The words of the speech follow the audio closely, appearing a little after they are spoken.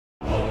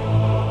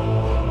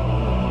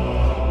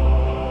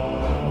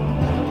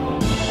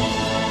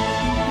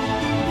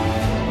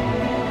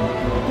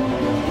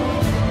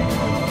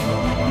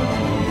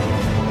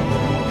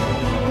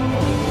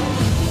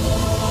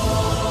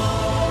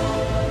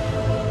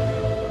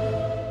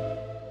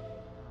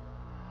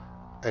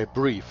A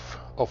brief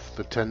of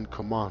the 10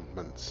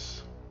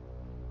 Commandments.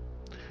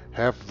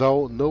 Have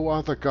thou no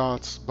other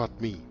gods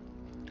but me.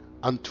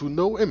 Unto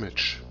no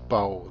image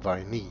bow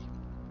thy knee.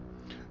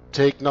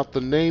 Take not the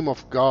name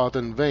of God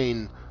in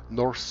vain,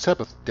 nor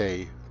Sabbath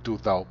day do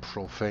thou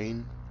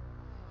profane.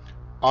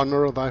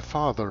 Honor thy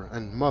father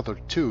and mother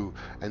too,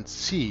 and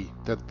see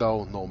that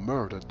thou no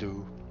murder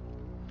do.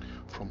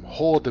 From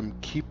whoredom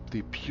keep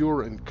thee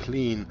pure and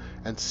clean,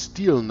 and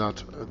steal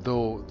not,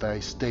 though thy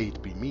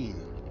state be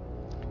mean.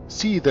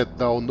 See that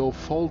thou no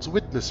false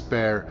witness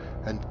bear,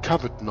 and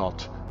covet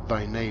not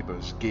thy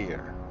neighbour's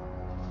gear.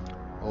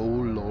 O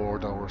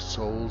Lord, our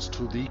souls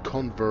to thee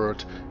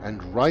convert,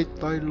 and write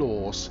thy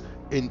laws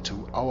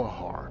into our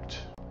heart.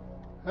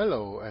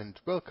 Hello and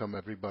welcome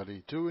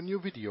everybody to a new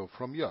video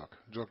from Jörg,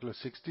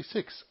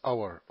 Joggler66,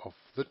 Hour of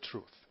the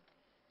Truth.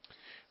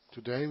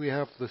 Today we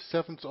have the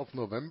 7th of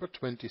November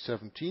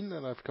 2017,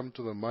 and I've come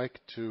to the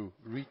mic to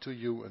read to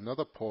you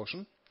another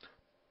portion,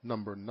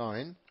 number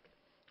 9,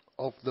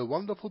 of the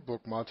wonderful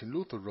book Martin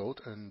Luther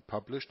wrote and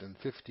published in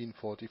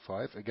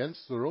 1545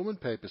 against the Roman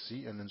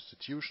papacy, an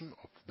institution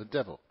of the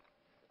devil.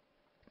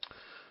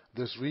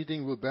 This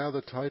reading will bear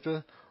the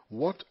title,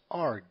 What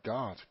are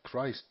God,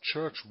 Christ,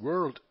 Church,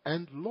 World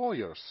and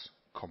Lawyers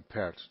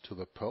compared to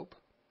the Pope?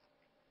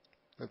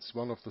 That's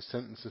one of the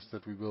sentences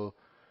that we will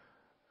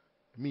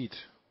meet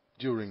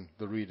during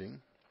the reading,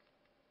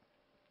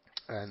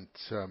 and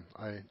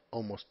I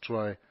almost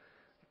try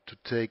to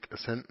take a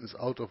sentence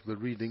out of the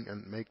reading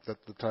and make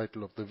that the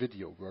title of the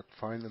video. Worked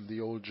fine in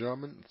the old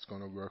German, it's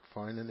going to work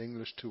fine in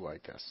English too, I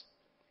guess.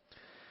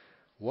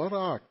 What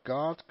are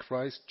God,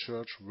 Christ,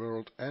 Church,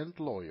 World and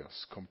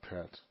Lawyers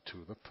compared to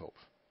the Pope?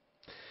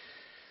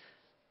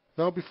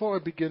 Now, before I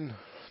begin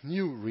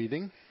new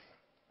reading,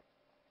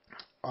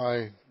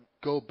 I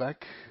go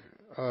back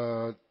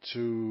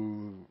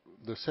to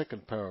the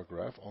second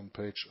paragraph on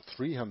page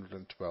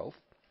 312,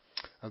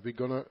 and we're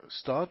gonna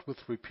start with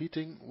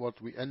repeating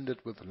what we ended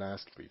with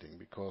last reading,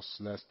 because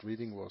last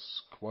reading was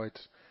quite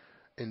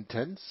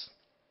intense,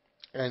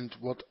 and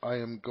what I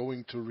am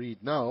going to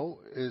read now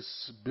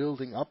is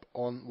building up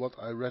on what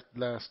I read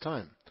last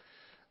time.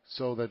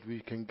 So that we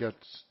can get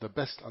the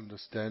best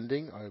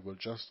understanding, I will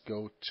just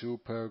go 2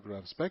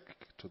 paragraphs back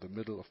to the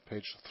middle of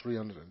page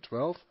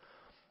 312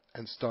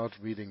 and start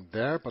reading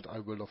there, but I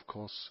will of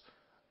course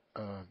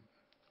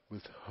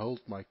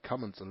withhold my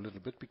comments a little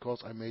bit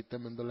because I made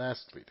them in the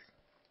last reading.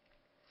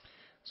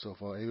 So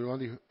for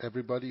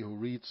everybody who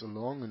reads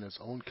along in his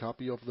own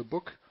copy of the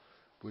book,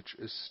 which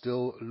is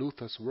still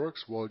Luther's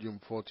Works,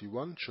 Volume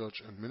 41,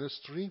 Church and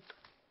Ministry,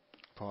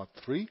 Part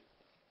 3,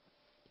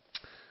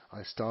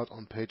 I start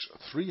on page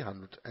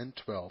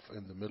 312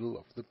 in the middle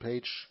of the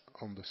page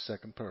on the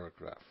second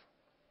paragraph.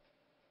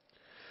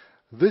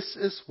 This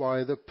is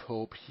why the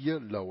Pope here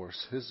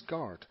lowers his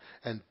guard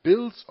and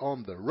builds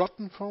on the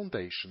rotten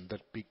foundation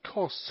that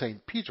because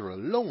St. Peter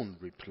alone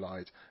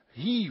replied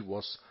he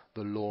was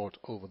the Lord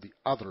over the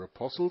other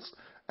apostles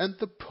and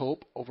the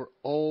Pope over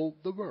all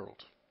the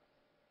world.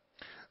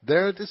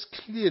 There it is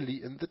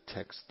clearly in the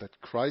text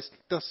that Christ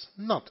does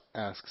not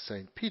ask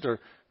St. Peter,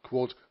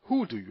 quote,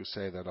 "Who do you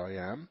say that I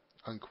am?"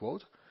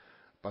 unquote,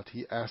 but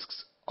he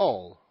asks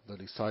all the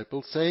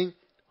disciples, saying,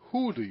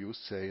 "Who do you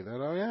say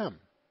that I am?"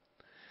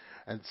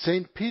 And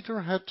St.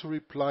 Peter had to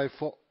reply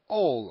for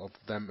all of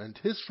them, and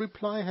his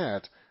reply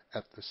had,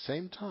 at the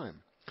same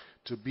time,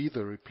 to be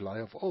the reply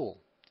of all,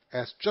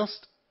 as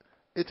just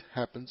it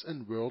happens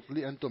in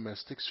worldly and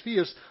domestic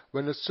spheres,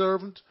 when a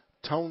servant,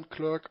 town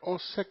clerk or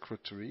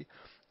secretary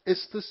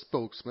is the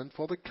spokesman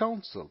for the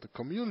council, the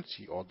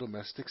community or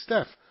domestic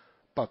staff,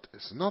 but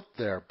is not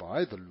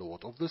thereby the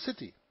lord of the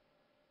city.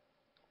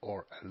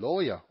 Or a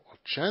lawyer or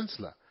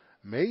chancellor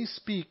may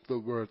speak the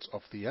words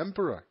of the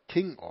emperor,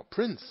 king or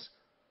prince,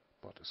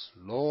 but is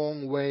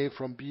long way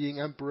from being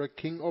emperor,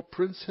 king or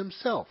prince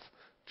himself,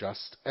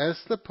 just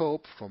as the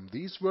Pope, from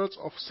these words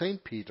of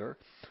St. Peter,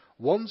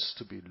 wants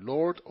to be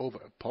lord over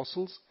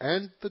apostles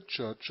and the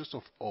churches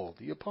of all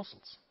the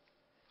apostles.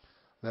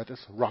 That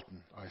is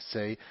rotten, I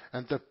say,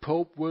 and the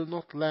Pope will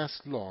not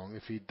last long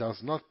if he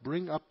does not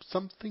bring up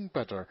something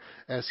better,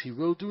 as he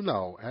will do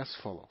now, as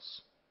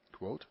follows,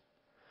 quote,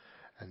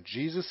 "And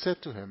Jesus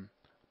said to him,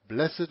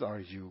 Blessed are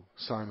you,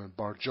 Simon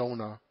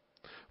Bar-Jonah,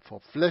 for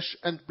flesh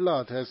and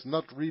blood has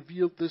not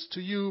revealed this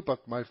to you,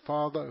 but my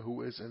Father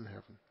who is in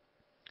heaven.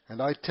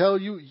 And I tell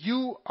you,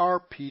 you are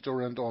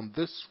Peter, and on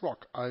this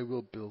rock I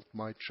will build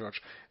my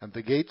church, and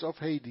the gates of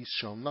Hades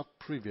shall not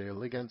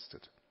prevail against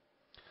it.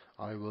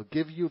 I will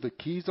give you the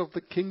keys of the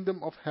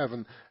kingdom of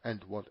heaven,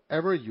 and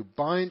whatever you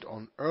bind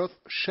on earth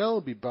shall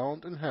be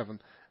bound in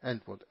heaven,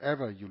 and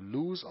whatever you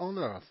loose on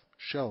earth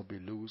shall be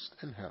loosed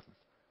in heaven."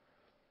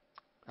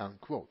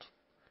 Unquote.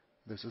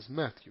 This is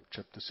Matthew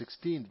chapter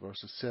 16,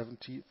 verses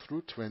 70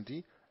 through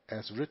 20,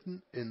 as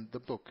written in the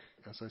book.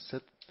 As I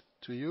said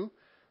to you,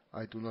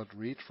 I do not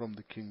read from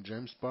the King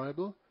James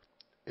Bible.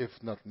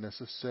 If not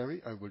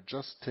necessary, I will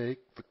just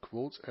take the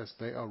quotes as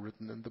they are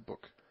written in the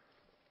book.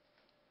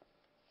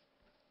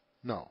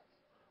 Now,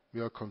 we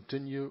are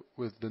continue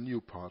with the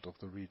new part of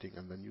the reading,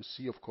 and then you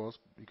see, of course,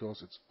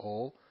 because it's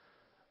all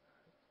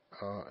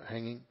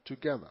hanging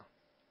together.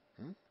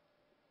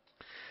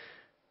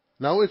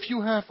 Now, if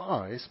you have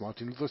eyes,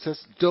 Martin Luther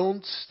says,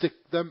 don't stick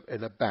them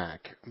in a bag.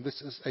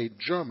 This is a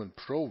German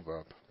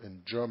proverb.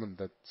 In German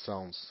that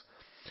sounds,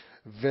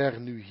 wer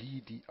nu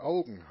hier die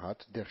Augen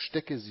hat, der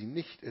stecke sie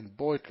nicht in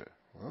Beutel.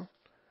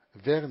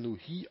 Wer nu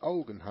hier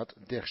Augen hat,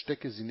 der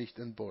stecke sie nicht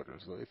in Beutel.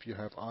 So if you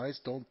have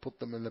eyes, don't put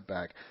them in a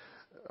bag.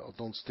 Or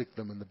don't stick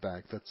them in the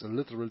bag. That's a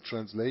literal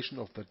translation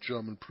of that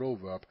German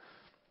proverb.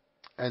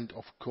 And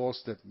of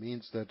course that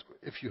means that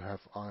if you have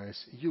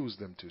eyes, use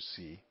them to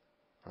see.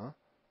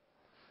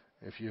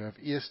 If you have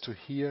ears to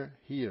hear,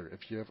 hear.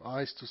 If you have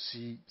eyes to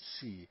see,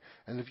 see.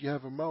 And if you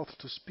have a mouth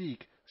to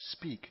speak,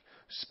 speak.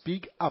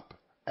 Speak up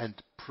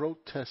and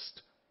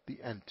protest the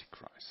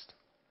Antichrist.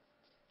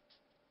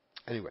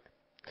 Anyway,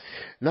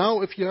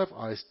 now if you have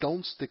eyes,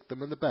 don't stick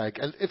them in the bag.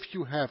 And if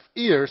you have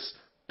ears,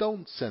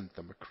 don't send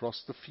them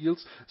across the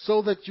fields,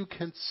 so that you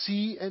can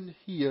see and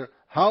hear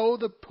how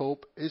the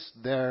Pope is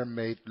there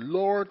made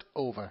Lord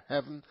over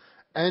heaven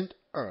and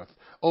earth,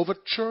 over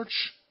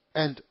church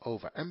and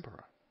over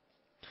emperor.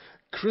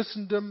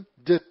 Christendom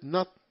did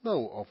not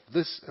know of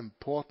this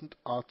important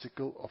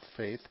article of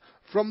faith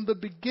from the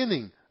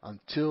beginning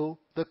until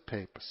the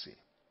papacy.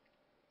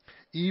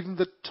 Even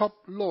the top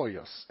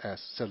lawyers,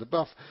 as said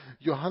above,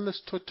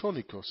 Johannes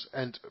Teutonicus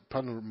and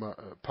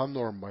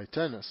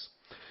Panormitenus,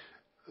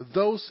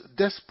 those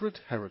desperate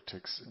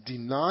heretics,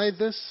 deny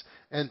this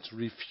and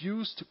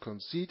refuse to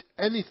concede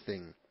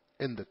anything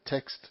in the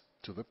text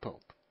to the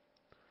Pope.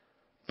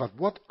 But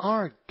what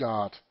are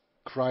God,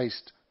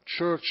 Christ,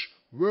 Church,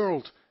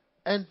 world,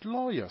 and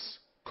lawyers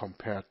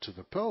compared to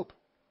the Pope?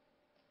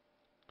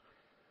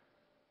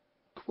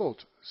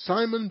 Quote,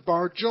 Simon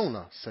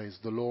Bar-Jonah, says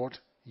the Lord,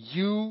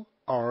 you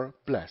are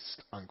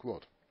blessed.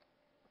 Unquote.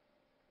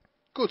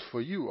 Good for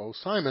you, O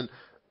Simon,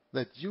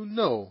 that you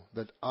know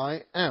that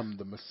I am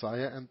the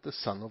Messiah and the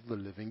Son of the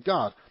living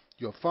God.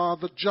 Your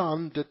father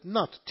John did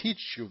not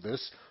teach you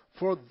this,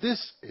 for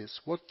this is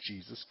what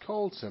Jesus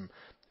calls him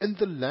in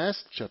the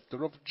last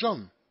chapter of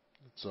John.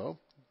 So,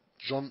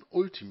 John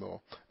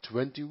Ultimo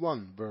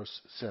 21 verse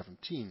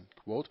 17,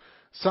 quote,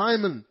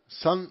 Simon,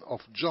 son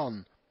of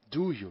John,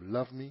 do you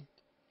love me?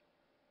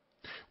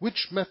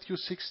 Which Matthew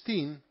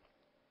 16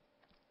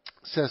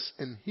 says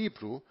in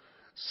Hebrew,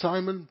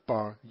 Simon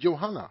bar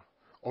Johanna,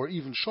 or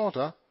even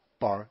shorter,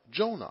 bar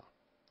Jonah,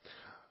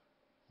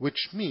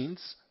 which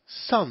means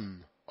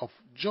son of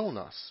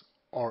Jonas,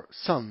 or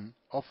son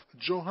of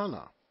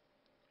Johanna.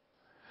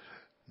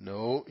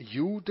 No,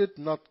 you did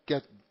not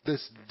get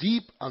this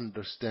deep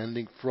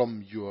understanding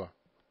from your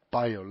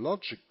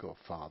biological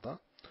father,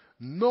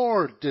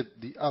 nor did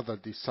the other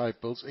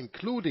disciples,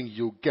 including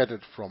you, get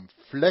it from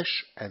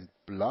flesh and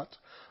blood,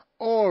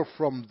 or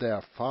from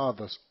their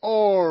fathers,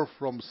 or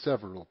from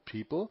several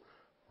people.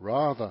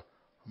 Rather,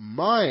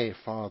 my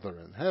Father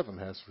in heaven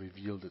has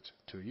revealed it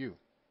to you.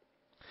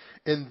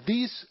 In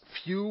these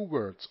few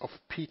words of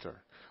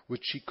Peter,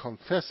 which he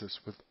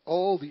confesses with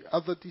all the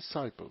other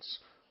disciples,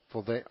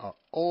 for they are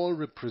all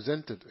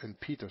represented in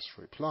Peter's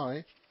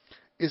reply,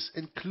 is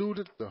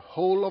included the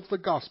whole of the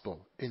gospel,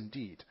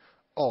 indeed,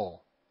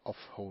 all of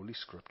Holy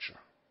Scripture.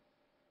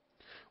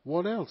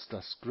 What else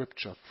does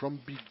Scripture from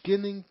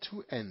beginning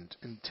to end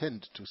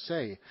intend to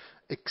say,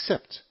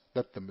 except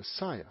that the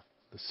Messiah,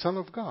 the Son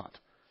of God,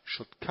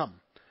 should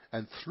come,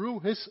 and through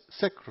his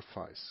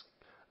sacrifice,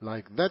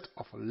 like that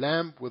of a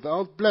lamb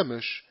without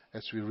blemish,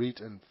 as we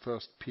read in 1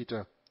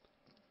 Peter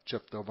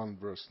chapter 1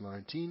 verse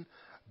 19,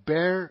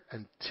 bear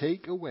and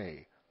take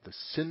away the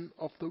sin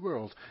of the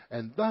world,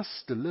 and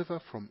thus deliver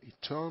from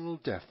eternal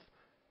death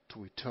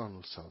to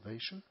eternal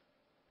salvation?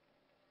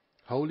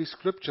 Holy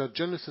Scripture,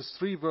 Genesis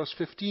 3 verse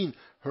 15,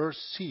 her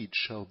seed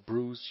shall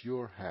bruise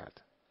your head.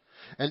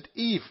 And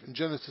Eve in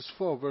Genesis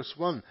 4 verse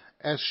 1,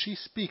 as she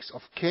speaks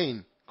of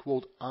Cain,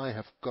 quote, I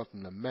have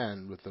gotten a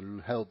man with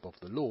the help of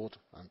the Lord,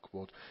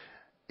 unquote.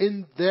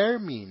 In their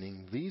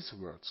meaning, these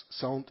words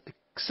sound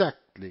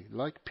exactly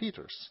like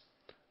Peter's.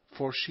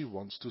 For she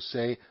wants to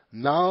say,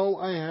 now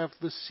I have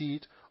the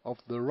seed of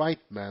the right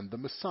man, the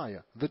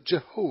Messiah, the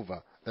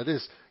Jehovah, that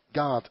is,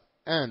 God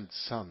and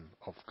Son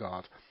of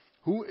God,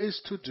 who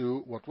is to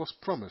do what was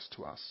promised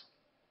to us.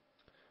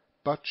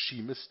 But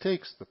she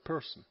mistakes the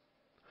person.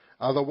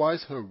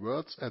 Otherwise, her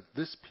words at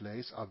this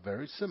place are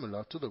very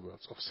similar to the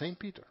words of St.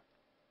 Peter.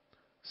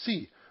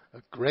 See,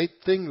 a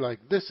great thing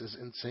like this is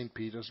in St.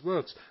 Peter's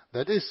words,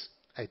 that is,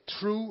 a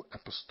true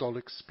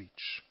apostolic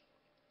speech.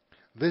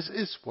 This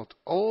is what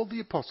all the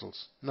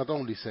apostles, not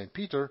only St.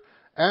 Peter,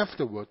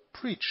 afterward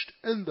preached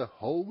in the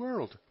whole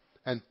world,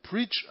 and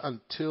preach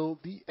until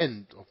the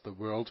end of the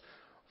world,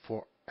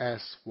 for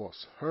as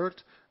was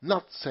heard,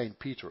 not St.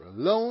 Peter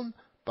alone,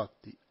 but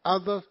the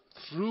other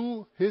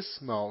through his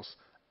mouth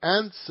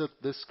answered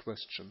this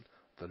question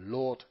the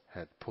Lord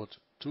had put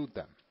to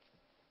them.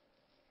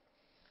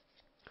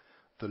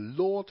 The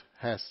Lord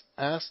has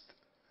asked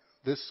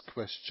this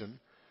question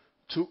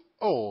to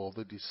all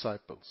the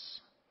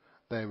disciples.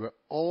 They were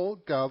all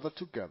gathered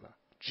together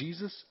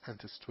Jesus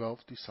and his 12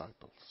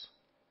 disciples.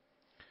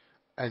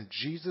 And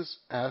Jesus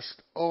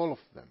asked all of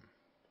them,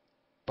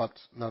 but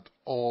not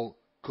all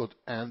could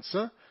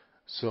answer,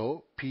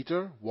 so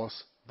Peter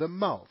was the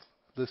mouth,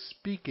 the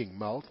speaking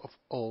mouth of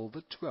all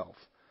the 12.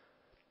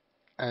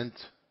 And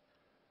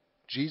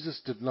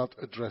Jesus did not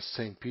address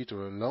St.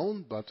 Peter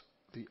alone, but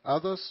the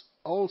others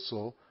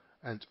also,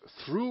 and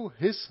through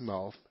his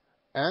mouth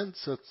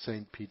answered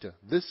St. Peter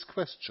this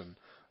question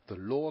the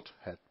Lord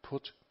had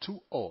put to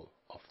all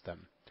of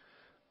them.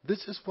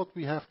 This is what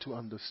we have to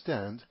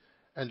understand,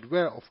 and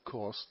where, of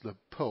course, the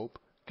Pope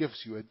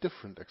gives you a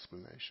different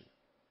explanation.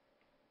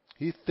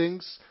 He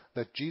thinks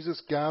that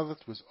Jesus gathered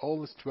with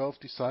all his 12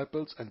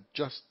 disciples and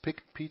just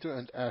picked Peter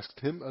and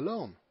asked him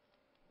alone.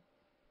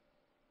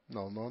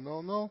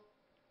 No.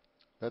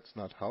 That's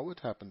not how it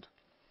happened.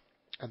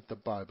 And the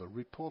Bible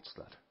reports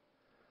that.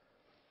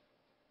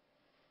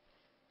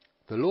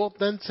 The Lord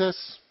then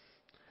says,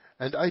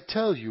 "And I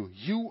tell you,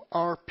 you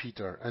are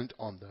Peter, and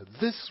on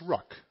this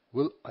rock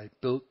will I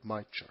build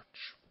my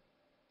church."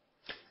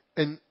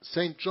 In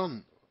St.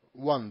 John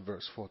 1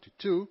 verse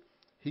 42,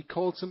 he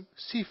calls him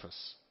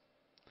Cephas.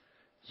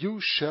 You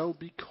shall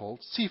be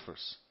called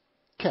Cephas,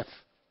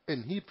 Keph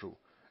in Hebrew,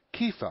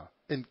 Kepha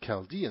in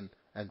Chaldean,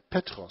 and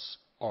Petros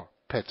or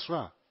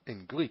Petra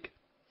in Greek,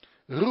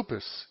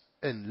 Rupis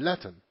in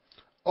Latin,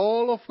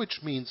 all of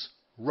which means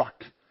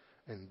rock.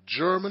 In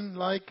German,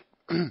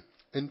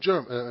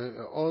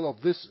 all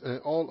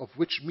of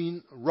which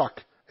mean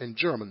rock in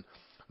German,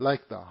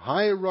 like the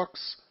high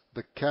rocks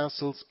the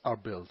castles are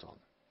built on.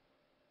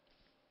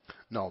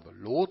 Now the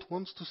Lord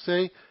wants to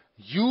say,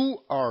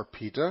 you are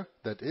Peter,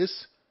 that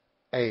is,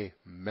 a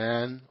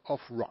man of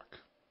rock.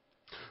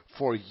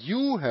 For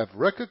you have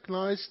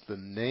recognized the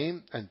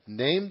name and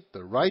named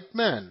the right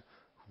man,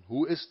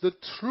 who is the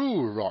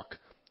true rock,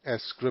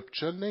 as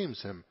Scripture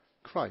names him,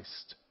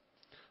 Christ.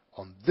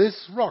 On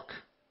this rock,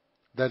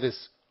 that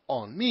is,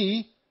 on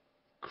me,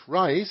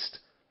 Christ,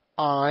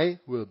 I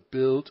will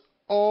build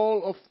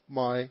all of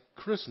my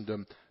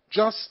Christendom,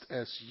 just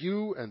as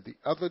you and the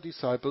other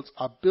disciples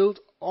are built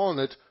on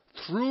it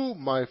through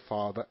my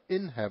Father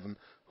in heaven,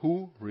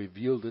 who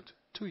revealed it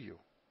to you.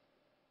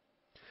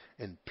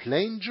 In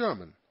plain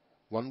German,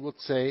 one would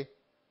say,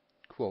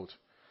 quote,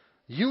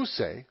 you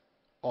say,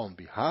 on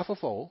behalf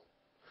of all,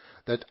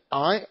 that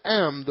I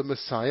am the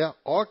Messiah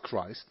or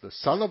Christ, the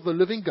Son of the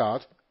living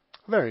God.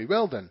 Very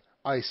well then,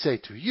 I say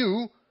to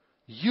you,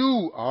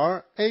 you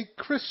are a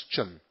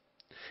Christian,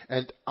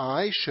 and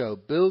I shall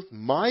build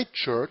my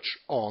church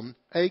on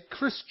a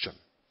Christian.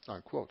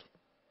 Unquote.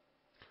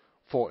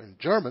 For in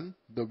German,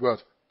 the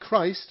word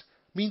Christ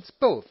means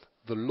both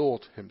the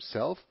Lord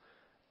himself,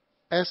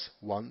 as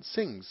one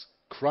sings,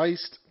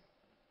 Christ,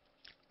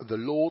 the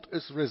Lord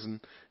is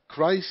risen,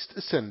 Christ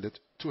ascended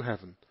to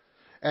heaven.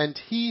 And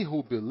he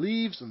who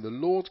believes in the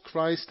Lord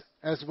Christ,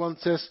 as one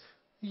says,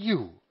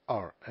 you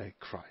are a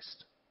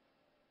Christ.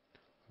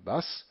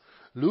 Thus,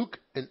 Luke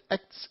in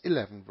Acts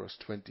 11 verse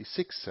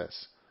 26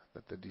 says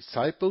that the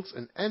disciples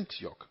in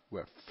Antioch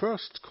were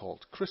first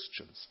called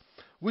Christians,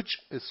 which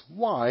is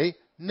why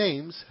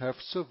names have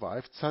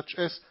survived such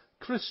as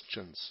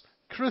Christians,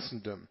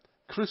 Christendom,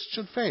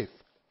 Christian faith,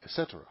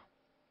 etc.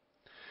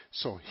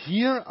 So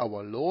here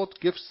our Lord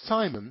gives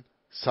Simon,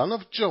 son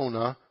of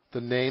Jonah,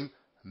 the name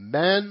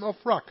man of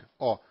rock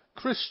or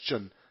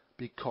Christian,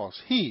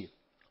 because he,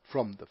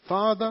 from the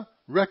Father,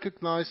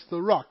 recognized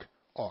the rock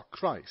or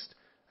Christ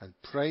and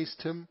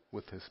praised him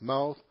with his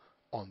mouth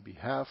on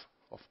behalf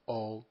of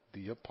all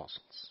the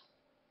apostles.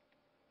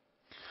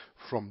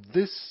 From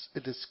this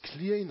it is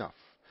clear enough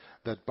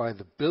that by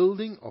the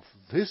building of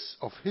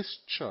his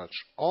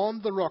church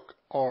on the rock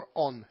or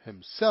on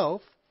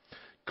himself,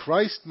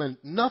 Christ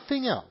meant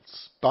nothing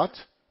else but,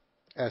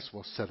 as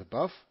was said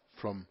above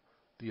from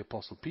the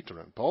Apostle Peter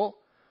and Paul,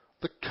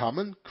 the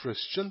common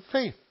Christian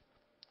faith,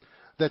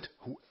 that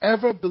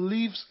whoever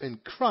believes in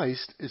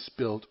Christ is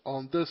built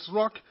on this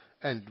rock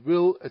and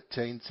will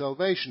attain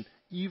salvation,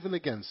 even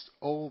against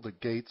all the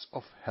gates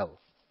of hell.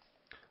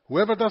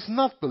 Whoever does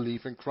not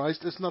believe in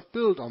Christ is not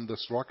built on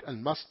this rock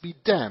and must be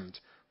damned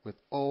with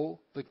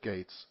all the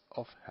gates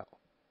of hell.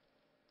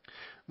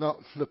 Now,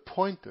 the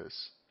point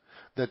is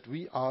that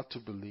we are to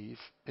believe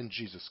in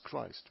Jesus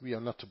Christ. We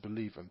are not to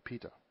believe in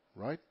Peter,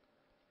 right?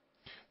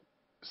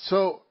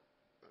 So,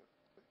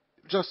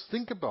 just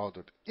think about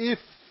it. If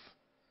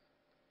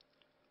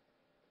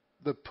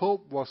the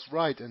Pope was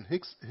right in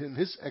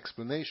his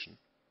explanation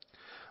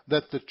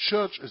that the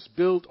church is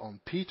built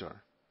on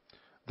Peter,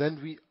 then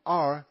we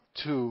are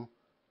to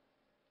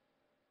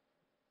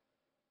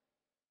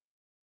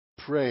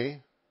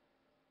pray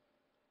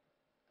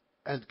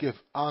and give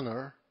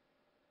honor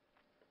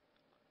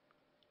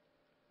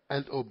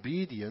and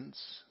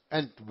obedience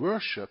and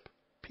worship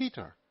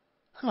Peter,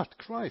 not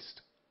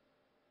Christ.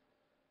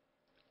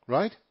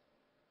 Right?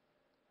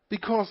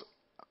 Because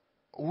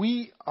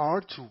we are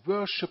to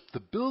worship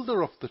the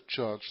builder of the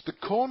church, the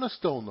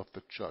cornerstone of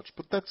the church.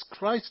 But that's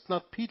Christ,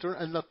 not Peter,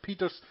 and not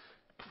Peter's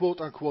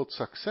quote-unquote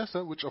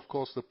successor, which of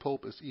course the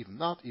Pope is even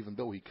not, even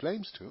though he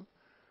claims to.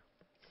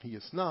 He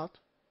is not.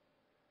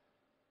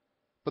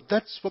 But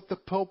that's what the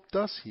Pope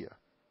does here.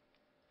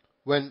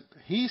 When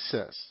he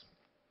says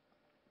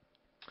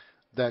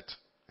that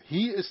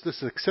he is the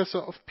successor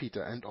of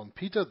Peter, and on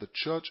Peter the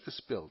church is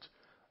built,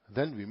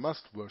 then we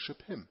must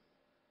worship him.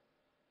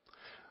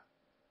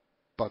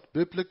 But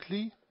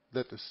biblically,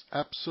 that is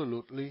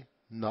absolutely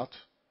not,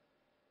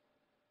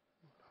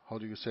 how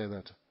do you say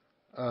that?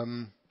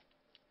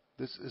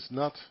 This is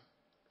not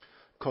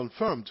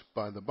confirmed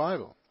by the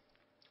Bible.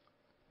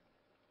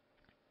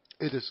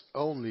 It is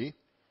only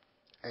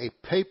a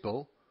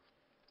papal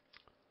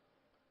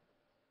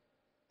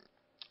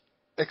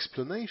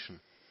explanation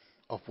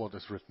of what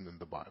is written in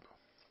the Bible.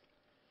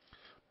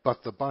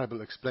 But the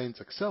Bible explains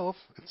itself.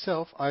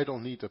 I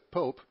don't need a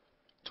pope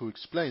to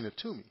explain it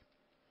to me.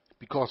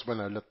 Because when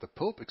I let the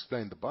Pope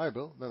explain the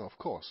Bible, then of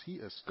course he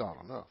is God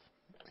on earth.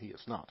 He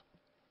is not.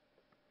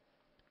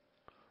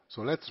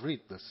 So let's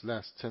read this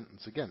last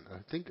sentence again. I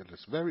think it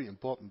is very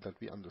important that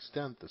we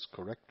understand this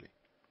correctly.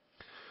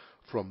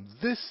 From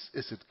this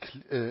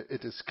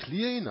it is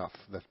clear enough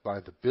that by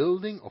the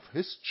building of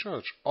his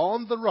church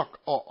on the rock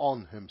or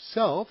on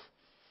himself,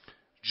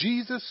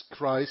 Jesus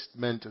Christ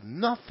meant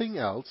nothing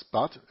else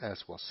but,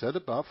 as was said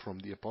above from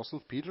the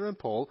Apostles Peter and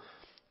Paul,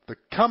 the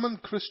common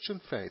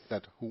Christian faith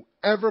that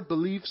whoever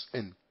believes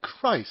in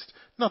Christ,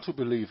 not who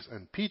believes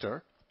in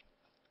Peter,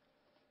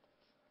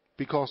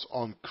 because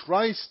on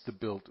Christ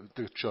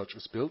the church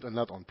is built and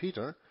not on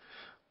Peter,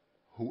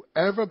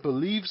 whoever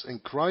believes in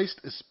Christ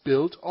is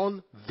built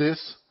on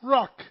this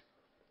rock.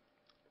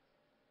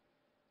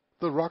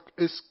 The rock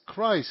is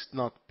Christ,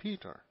 not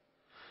Peter,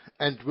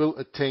 and will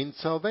attain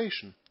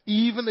salvation,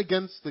 even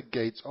against the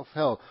gates of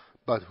hell.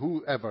 But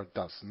whoever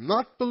does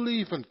not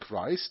believe in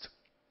Christ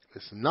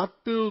is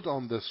not built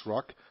on this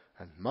rock,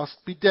 and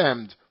must be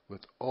damned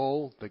with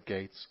all the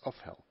gates of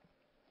hell.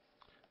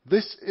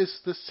 This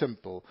is the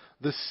simple,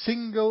 the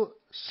single,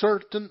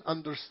 certain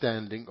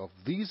understanding of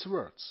these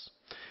words,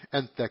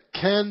 and there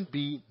can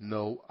be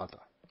no other.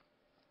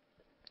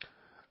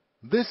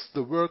 This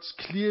the words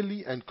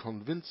clearly and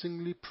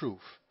convincingly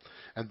prove,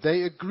 and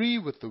they agree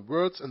with the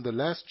words in the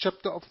last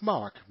chapter of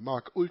Mark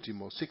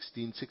Ultimo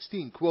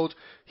 16:16, quote,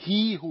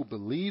 "He who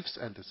believes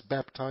and is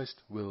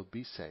baptized will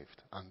be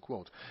saved,"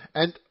 unquote.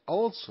 And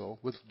also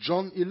with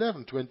John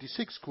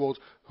 11:26, quote,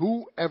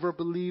 "Whoever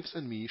believes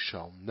in me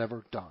shall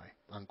never die,"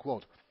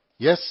 unquote.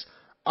 Yes,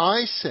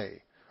 I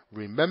say,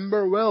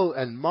 remember well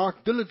and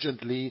mark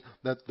diligently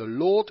that the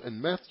Lord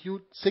in Matthew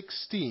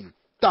 16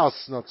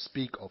 does not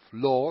speak of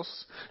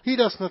laws. He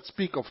does not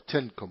speak of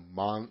 10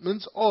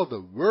 commandments or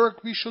the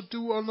work we should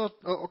do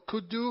or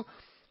could do,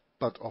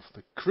 but of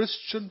the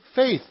Christian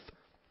faith,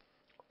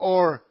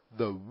 or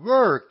the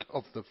work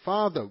of the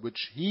Father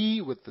which he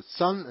with the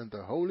Son and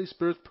the Holy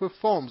Spirit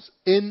performs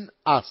in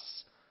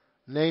us,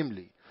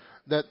 namely,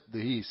 that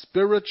he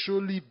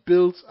spiritually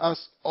builds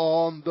us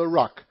on the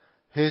rock,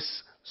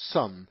 his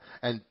Son,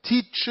 and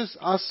teaches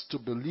us to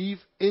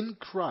believe in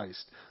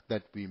Christ,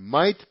 that we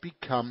might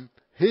become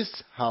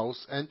his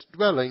house and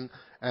dwelling,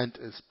 and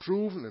is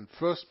proven in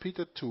 1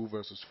 Peter 2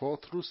 verses 4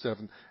 through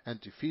 7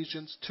 and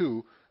Ephesians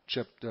 2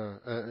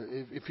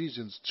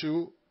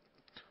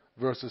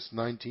 verses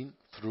 19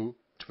 through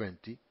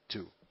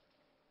 22.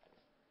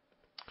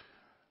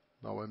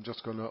 Now I'm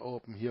just going to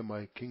open here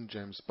my King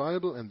James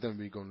Bible, and then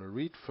we're going to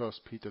read 1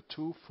 Peter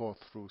 2 4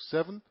 through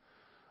 7.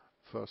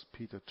 1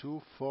 Peter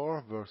 2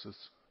 4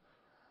 verses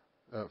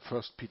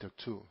 1 Peter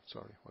 2,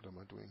 sorry, what am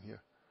I doing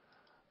here?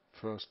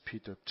 1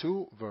 Peter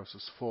 2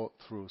 verses 4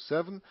 through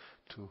 7,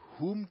 "To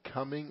whom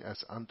coming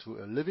as unto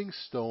a living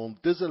stone,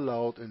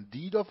 disallowed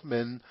indeed of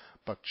men,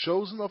 but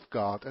chosen of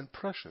God and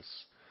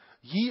precious,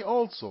 ye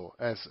also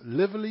as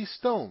lively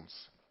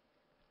stones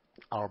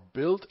are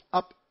built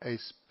up a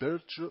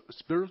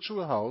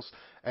spiritual house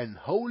and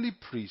holy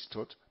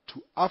priesthood,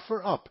 to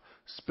offer up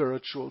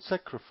spiritual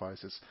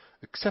sacrifices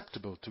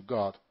acceptable to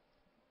God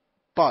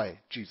by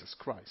Jesus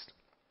Christ.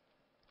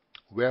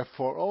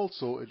 Wherefore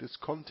also it is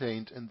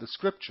contained in the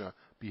Scripture,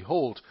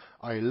 Behold,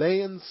 I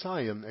lay in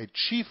Zion a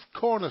chief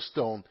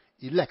cornerstone,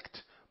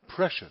 elect,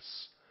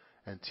 precious,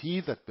 and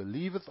he that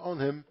believeth on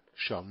him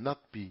shall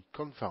not be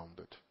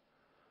confounded.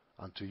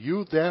 Unto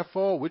you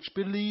therefore which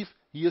believe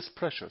he is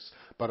precious,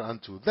 but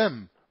unto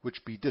them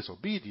which be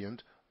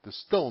disobedient, the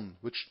stone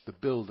which the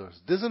builders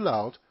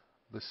disallowed,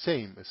 the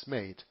same is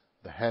made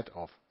the head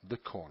of the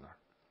corner."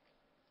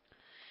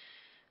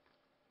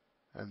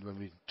 And when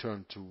we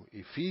turn to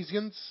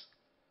Ephesians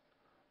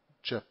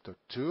chapter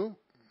 2,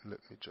 let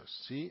me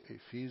just see,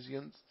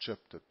 Ephesians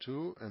chapter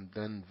 2, and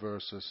then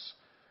verses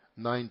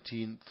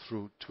 19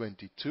 through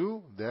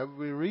 22, there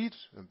we read,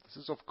 and this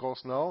is of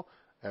course now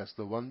as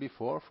the one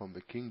before from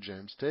the King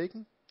James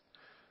taken,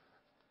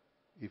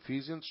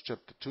 Ephesians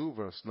chapter 2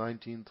 verse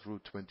 19 through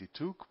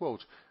 22,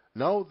 quote,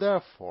 "Now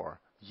therefore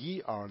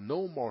ye are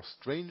no more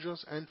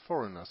strangers and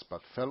foreigners,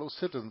 but fellow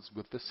citizens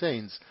with the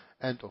saints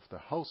and of the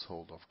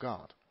household of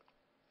God,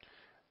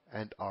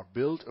 and are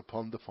built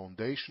upon the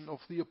foundation of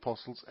the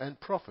apostles and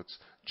prophets,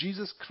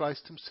 Jesus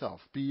Christ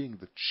himself being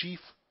the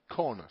chief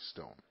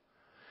cornerstone,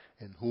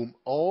 in whom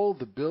all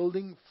the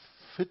building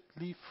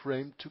fitly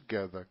framed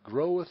together,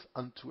 groweth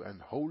unto an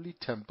holy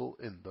temple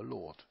in the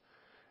Lord,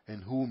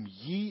 in whom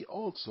ye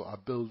also are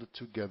builded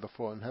together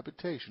for an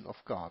habitation of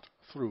God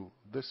through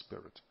the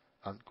Spirit."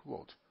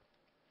 Unquote.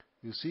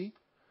 You see,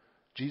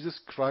 Jesus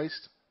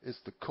Christ is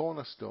the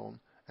cornerstone,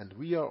 and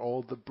we are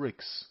all the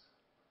bricks.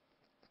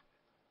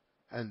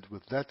 And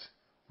with that,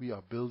 we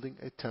are building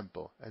a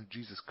temple, and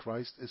Jesus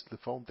Christ is the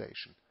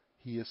foundation.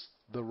 He is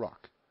the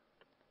rock,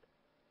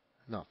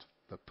 not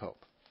the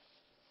Pope.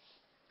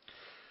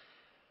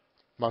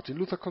 Martin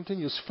Luther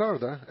continues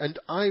further, "And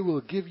I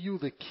will give you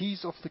the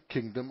keys of the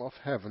kingdom of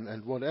heaven,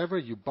 and whatever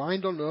you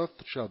bind on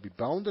earth shall be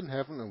bound in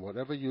heaven, and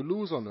whatever you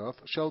loose on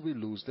earth shall be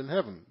loosed in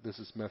heaven." This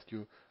is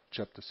Matthew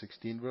chapter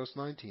 16, verse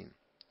 19.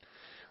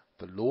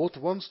 The Lord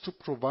wants to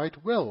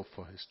provide well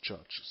for His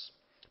churches,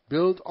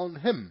 built on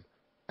Him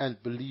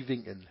and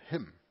believing in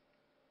Him,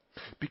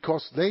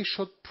 because they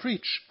should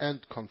preach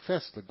and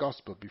confess the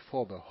gospel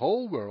before the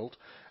whole world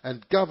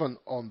and govern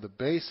on the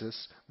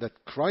basis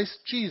that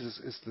Christ Jesus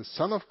is the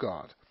Son of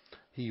God.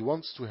 He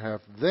wants to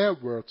have their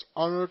words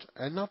honored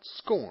and not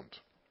scorned,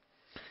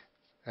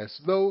 as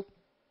though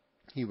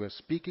He were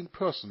speaking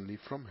personally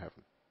from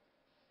heaven.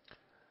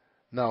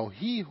 Now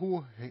he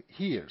who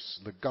hears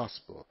the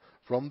gospel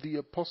from the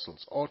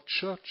apostles or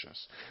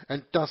churches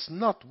and does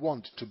not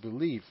want to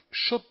believe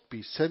should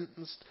be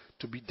sentenced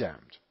to be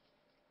damned.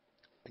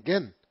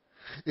 Again,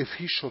 if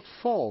he should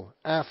fall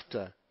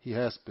after he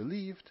has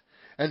believed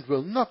and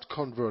will not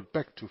convert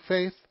back to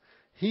faith,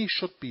 he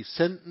should be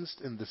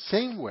sentenced in the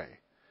same way.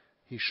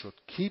 He should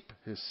keep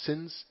his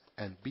sins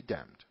and be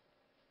damned.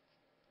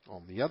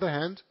 On the other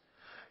hand,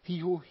 he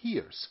who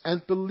hears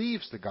and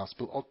believes the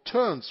gospel or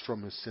turns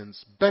from his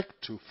sins back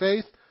to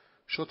faith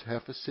should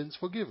have his sins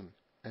forgiven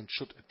and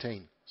should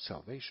attain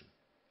salvation.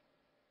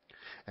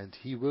 And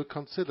he will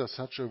consider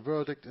such a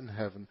verdict in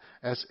heaven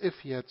as if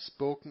he had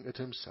spoken it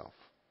himself.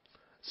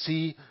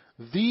 See,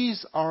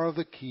 these are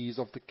the keys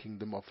of the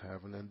kingdom of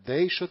heaven, and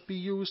they should be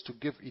used to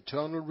give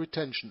eternal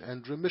retention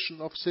and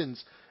remission of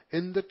sins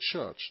in the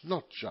church,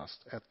 not just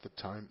at the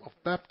time of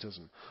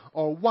baptism,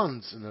 or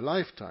once in a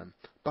lifetime,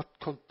 but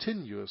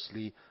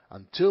continuously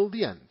until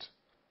the end.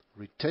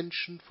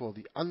 Retention for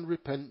the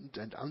unrepentant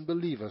and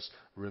unbelievers,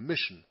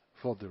 remission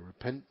for the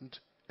repentant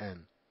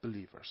and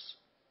believers.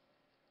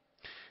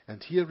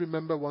 And here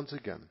remember once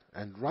again,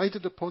 and write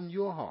it upon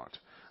your heart,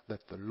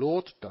 that the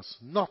Lord does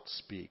not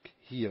speak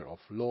here of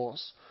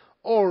laws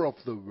or of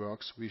the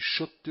works we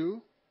should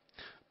do,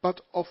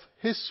 but of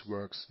His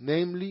works,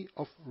 namely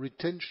of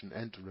retention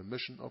and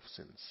remission of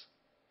sins.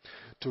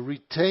 To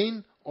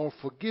retain or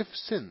forgive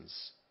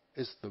sins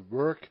is the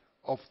work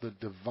of the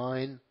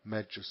divine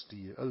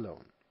majesty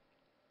alone.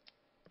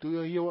 Do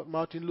you hear what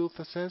Martin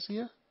Luther says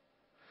here?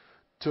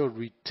 To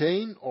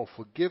retain or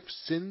forgive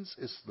sins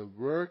is the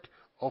work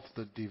of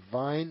the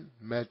divine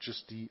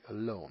majesty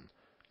alone,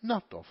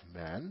 not of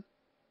man.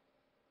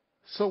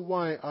 So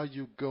why are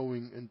you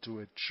going into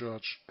a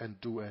church and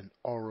do an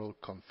oral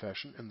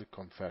confession in the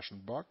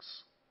confession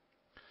box?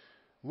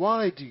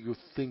 Why do you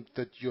think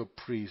that your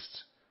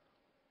priest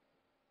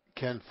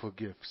can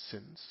forgive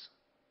sins?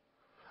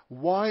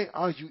 Why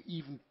are you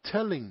even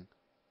telling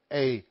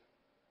a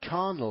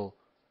carnal,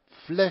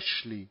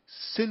 fleshly,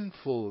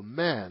 sinful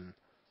man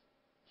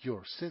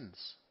your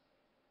sins?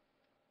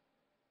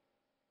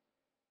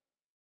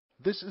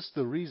 This is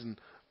the reason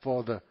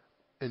for the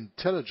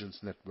intelligence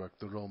network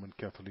the Roman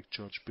Catholic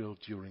Church built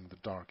during the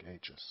Dark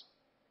Ages.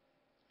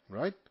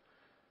 Right?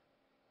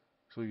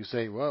 So you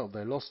say, well,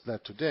 they lost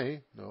that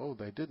today. No,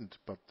 they didn't.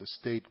 But the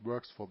state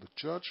works for the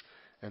church,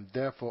 and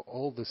therefore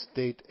all the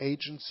state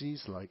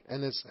agencies like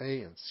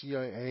NSA and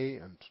CIA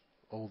and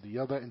all the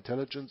other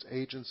intelligence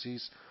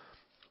agencies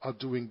are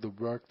doing the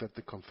work that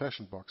the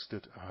confession box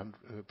did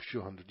a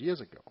few hundred years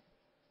ago,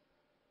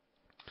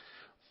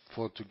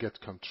 to get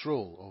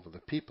control over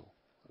the people,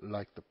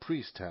 like the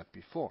priest had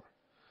before.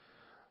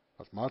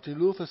 But Martin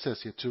Luther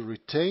says here, to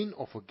retain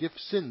or forgive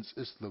sins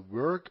is the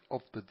work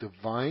of the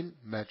divine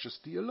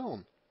majesty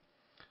alone.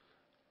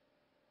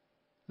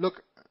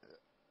 Look,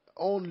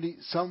 only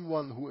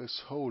someone who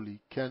is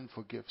holy can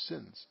forgive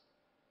sins.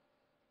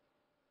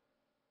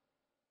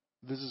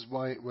 This is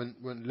why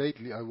when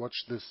lately I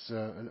watched this,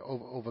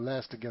 over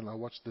last again, I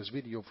watched this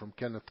video from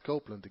Kenneth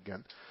Copeland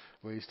again,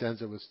 where he stands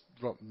there with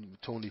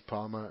Tony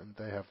Palmer, and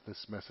they have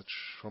this message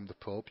from the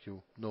Pope.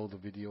 You know the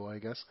video, I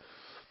guess.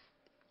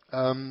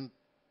 Then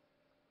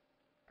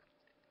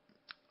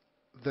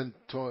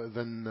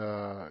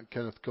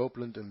Kenneth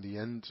Copeland in the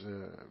end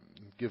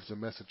gives a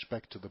message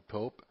back to the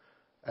Pope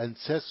and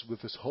says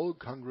with his whole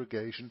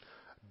congregation,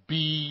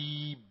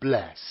 "Be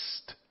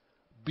blessed.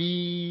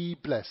 Be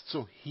blessed."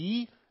 So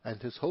he and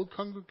his whole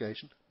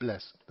congregation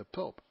bless the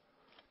Pope.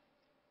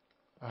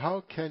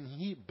 How can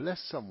he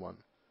bless someone?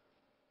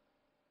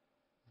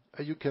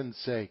 You can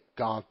say,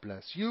 "God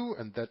bless you,"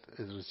 and that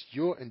is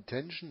your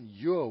intention,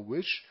 your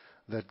wish,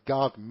 that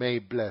God may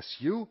bless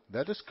you.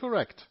 That is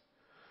correct.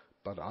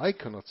 But I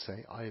cannot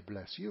say, "I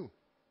bless you,"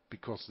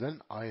 because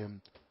then I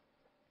am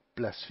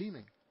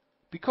blaspheming.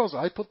 Because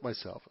I put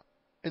myself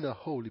in a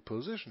holy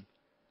position,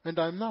 and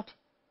I'm not.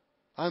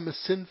 I'm a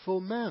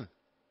sinful man.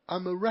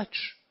 I'm a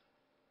wretch.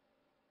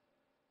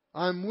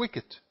 I'm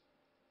wicked.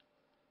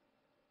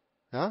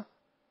 Yeah?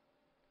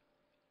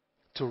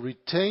 To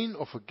retain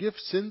or forgive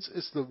sins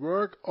is the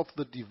work of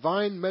the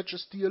divine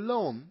majesty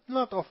alone,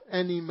 not of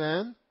any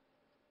man.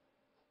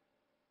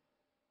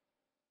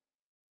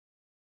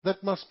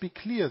 That must be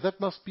clear. That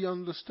must be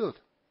understood.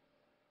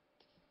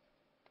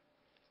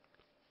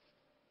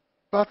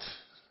 But,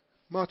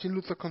 Martin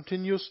Luther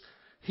continues,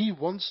 he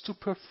wants to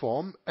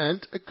perform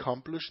and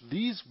accomplish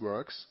these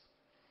works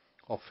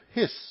of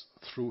his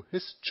through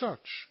his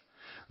church.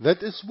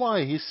 That is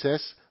why he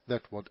says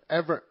that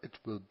whatever it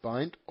will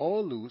bind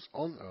or loose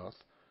on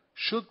earth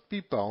should be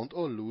bound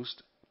or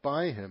loosed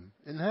by him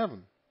in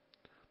heaven.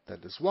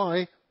 That is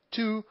why,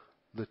 too,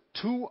 the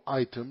two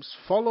items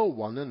follow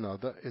one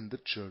another in the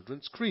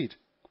Children's Creed.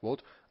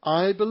 Quote,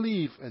 I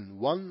believe in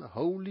one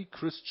holy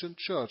Christian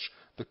church,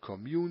 the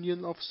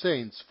communion of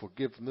saints,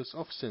 forgiveness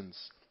of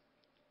sins.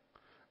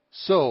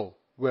 So,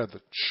 where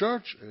the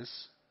church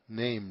is,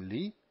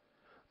 namely,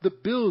 the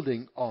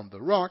building on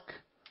the rock,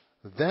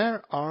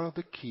 there are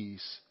the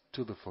keys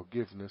to the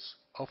forgiveness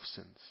of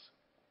sins.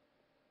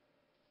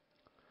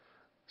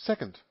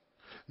 Second,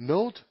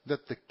 note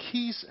that the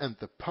keys and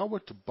the power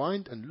to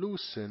bind and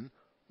loose sin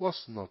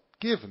was not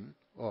given,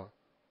 or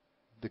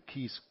the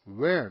keys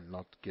were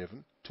not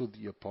given, to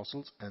the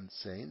apostles and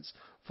saints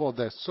for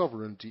their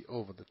sovereignty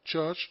over the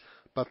church,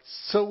 but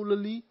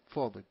solely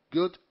for the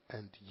good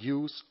and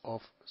use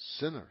of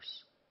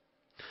sinners.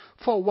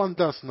 For one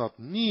does not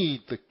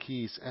need the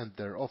keys and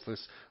their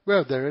office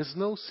where there is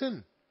no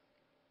sin.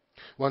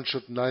 One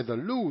should neither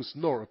loose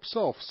nor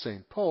absolve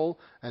St. Paul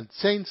and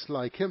saints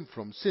like him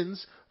from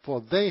sins,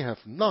 for they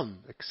have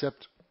none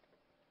except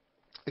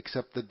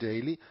the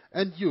daily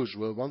and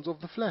usual ones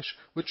of the flesh,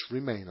 which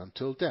remain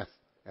until death,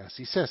 as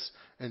he says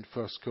in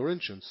 1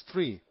 Corinthians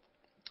 3.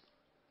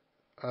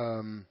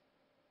 And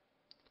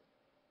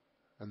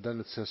then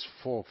it says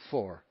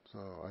 4:4. So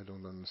I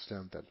don't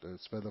understand that.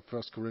 It's whether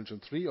 1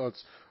 Corinthians 3 or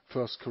it's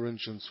 1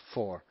 Corinthians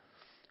 4.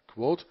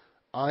 Quote,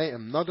 I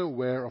am not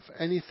aware of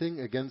anything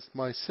against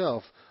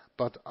myself,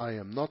 but I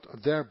am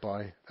not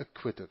thereby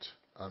acquitted.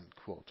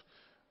 Unquote.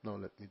 Now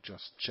let me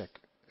just check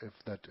if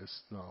that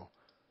is now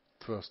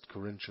 1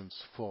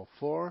 Corinthians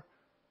 4:4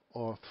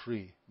 or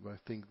 3. I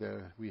think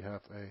there we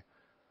have a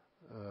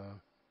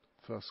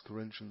 1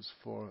 Corinthians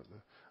 4.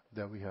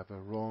 There we have a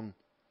wrong.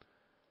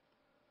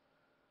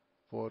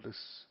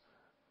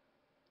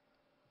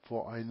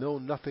 For I know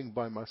nothing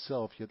by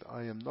myself, yet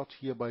I am not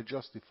hereby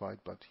justified,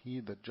 but he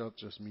that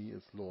judges me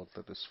is Lord.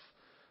 That is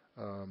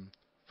 1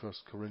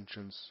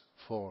 Corinthians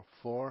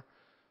 4:4.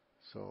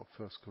 So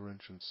 1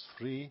 Corinthians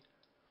 3.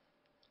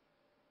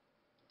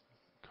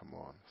 Come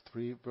on,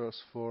 3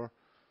 verse 4.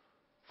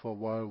 For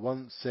while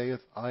one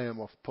saith, I am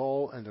of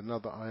Paul, and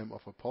another, I am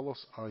of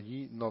Apollos, are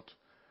ye not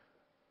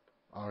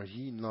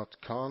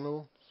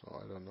carnal?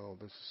 So I don't know.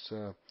 This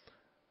is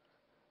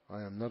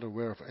I am not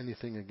aware of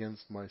anything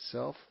against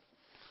myself.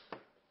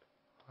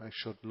 I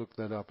should look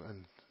that up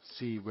and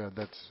see where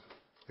that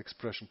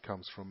expression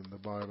comes from in the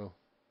Bible.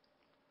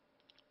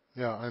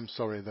 Yeah, I'm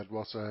sorry, that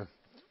was a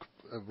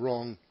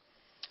wrong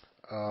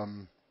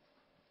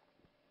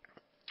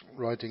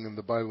writing in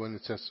the Bible when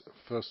it says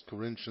 1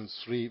 Corinthians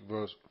 3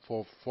 verse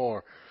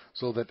 4:4.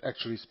 So that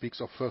actually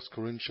speaks of 1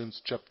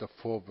 Corinthians chapter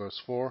 4 verse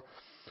 4.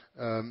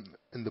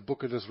 In the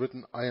book it is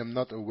written, I am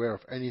not aware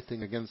of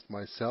anything against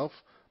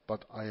myself,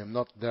 but I am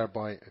not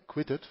thereby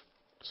acquitted.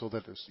 So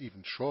that is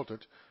even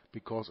shorted,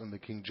 because in the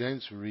King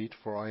James we read,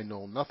 for I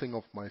know nothing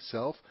of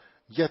myself,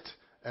 yet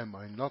am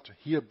I not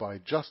hereby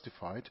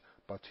justified,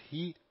 but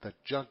he that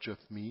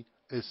judgeth me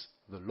is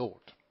the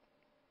Lord.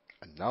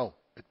 And now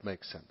it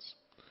makes sense.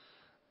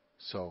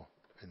 So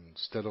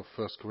instead of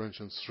 1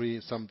 Corinthians 3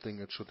 something,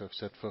 it should have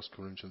said 1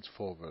 Corinthians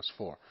 4 verse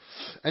 4.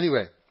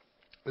 Anyway,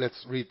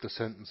 let's read the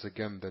sentence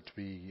again that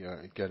we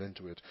get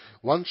into it.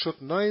 One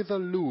should neither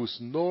loose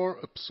nor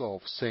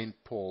absolve St.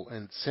 Paul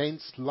and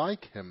saints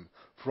like him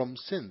from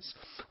sins,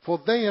 for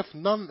they have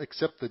none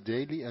except the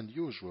daily and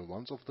usual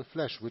ones of the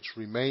flesh, which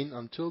remain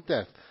until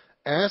death.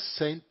 As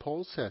St.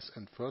 Paul says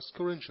in 1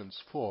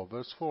 Corinthians 4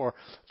 verse 4,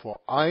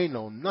 for I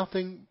know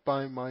nothing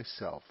by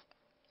myself,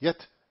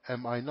 yet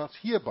am I not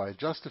hereby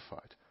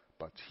justified,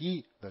 but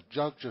he that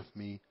judgeth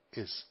me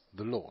is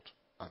the Lord.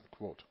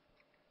 Unquote.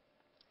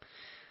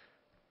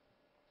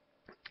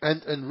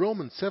 And in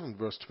Romans 7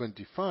 verse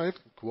 25,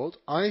 quote,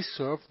 I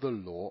serve the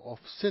law of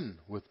sin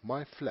with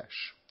my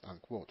flesh.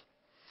 Unquote.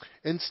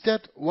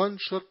 Instead, one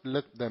should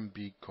let them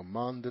be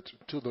commanded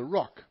to the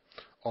rock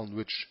on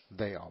which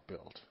they are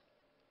built.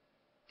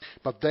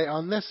 But they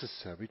are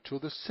necessary to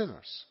the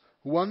sinners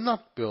who are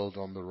not built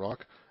on the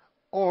rock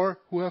or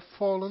who have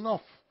fallen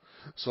off,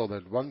 so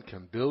that one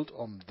can build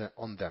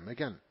on them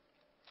again.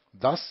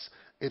 Thus,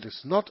 it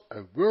is not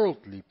a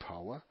worldly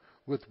power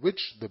with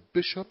which the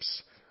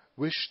bishops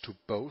wish to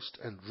boast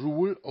and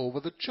rule over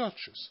the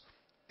churches.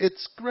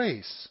 It's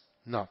grace,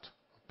 not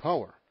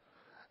power.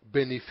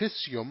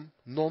 Beneficium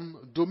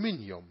non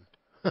dominium,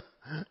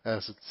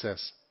 as it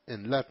says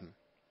in Latin.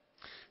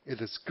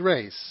 It is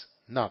grace,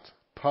 not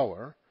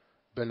power,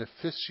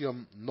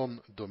 beneficium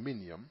non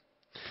dominium,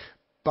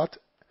 but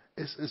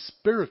is a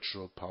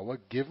spiritual power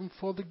given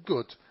for the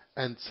good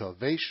and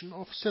salvation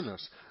of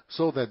sinners,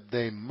 so that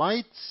they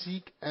might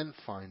seek and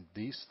find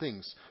these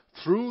things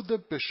through the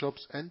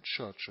bishops and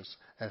churches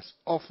as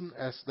often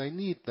as they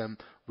need them,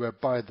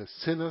 whereby the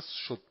sinners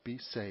should be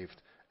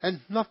saved,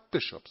 and not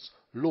bishops,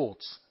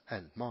 lords,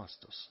 and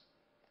masters.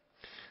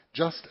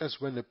 Just as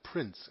when a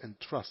prince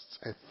entrusts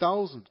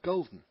 1,000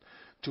 gulden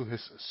to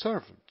his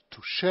servant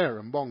to share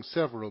among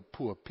several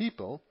poor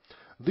people,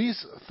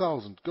 these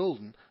 1,000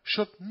 gulden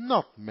should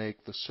not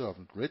make the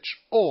servant rich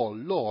or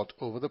lord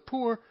over the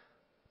poor,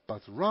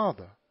 but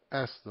rather,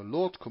 as the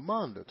Lord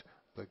commanded,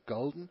 the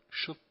gulden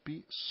should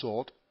be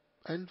sought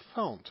and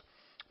found,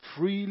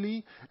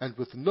 freely and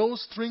with no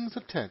strings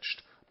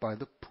attached, by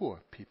the poor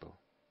people.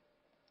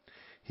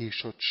 He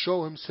should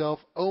show himself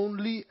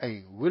only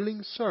a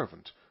willing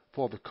servant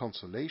for the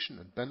consolation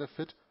and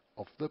benefit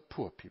of the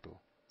poor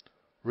people.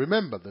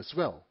 Remember this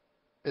well.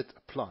 It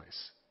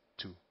applies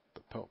to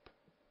the Pope.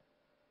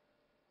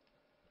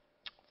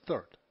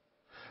 Third,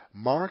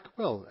 mark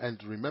well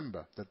and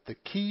remember that the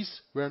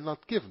keys were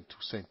not given to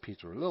St.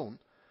 Peter alone,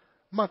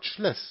 much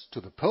less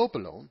to the Pope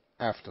alone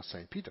after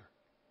St. Peter.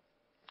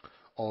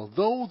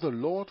 Although the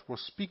Lord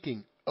was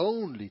speaking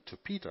only to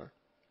Peter,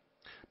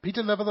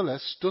 Peter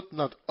nevertheless stood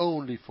not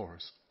only for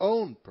his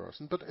own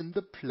person, but in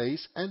the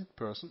place and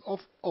person of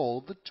all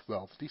the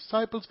 12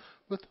 disciples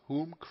with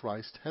whom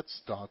Christ had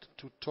started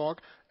to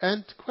talk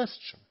and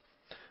question,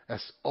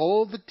 as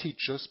all the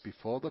teachers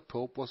before the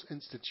Pope was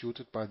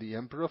instituted by the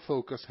Emperor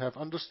Phocas have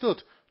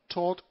understood,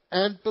 taught,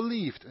 and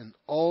believed in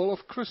all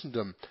of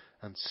Christendom,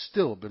 and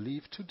still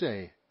believe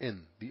today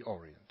in the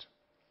Orient.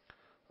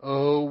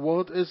 Oh,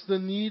 what is the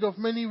need of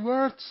many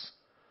words?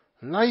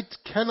 Light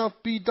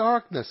cannot be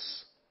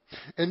darkness.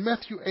 In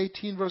Matthew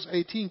 18, verse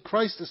 18,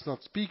 Christ is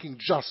not speaking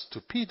just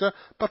to Peter,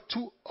 but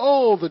to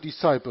all the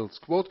disciples.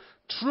 Quote,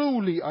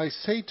 "Truly I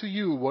say to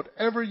you,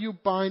 whatever you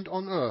bind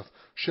on earth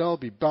shall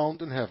be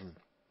bound in heaven,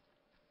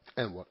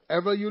 and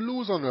whatever you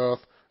loose on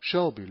earth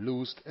shall be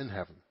loosed in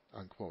heaven."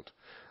 Unquote.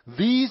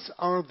 These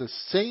are the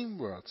same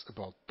words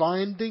about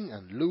binding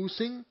and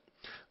loosing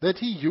that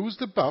he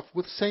used above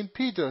with St.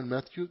 Peter in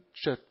Matthew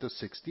chapter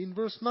 16,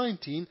 verse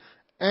 19,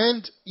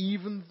 and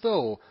even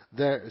though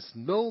there is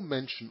no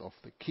mention of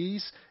the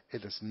keys,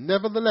 it is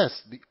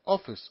nevertheless the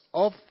office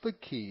of the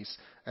keys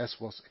as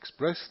was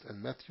expressed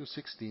in Matthew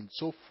 16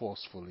 so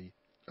forcefully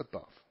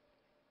above.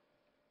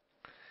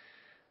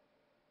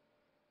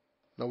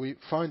 Now we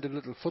find a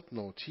little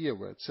footnote here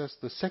where it says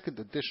the second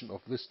edition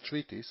of this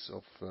treatise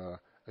of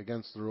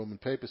Against the Roman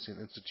Papacy and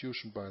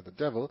Institution by the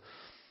Devil,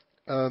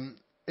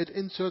 it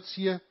inserts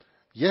here,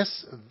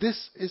 "Yes,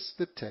 this is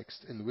the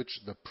text in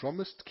which the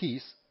promised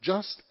keys,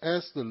 just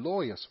as the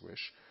lawyers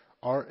wish,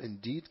 are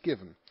indeed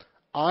given.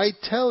 I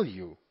tell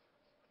you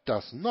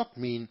does not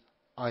mean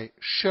I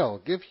shall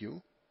give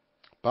you,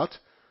 but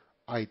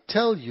I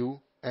tell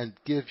you and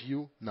give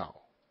you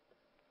now."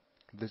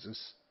 This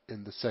is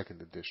in the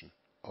second edition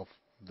of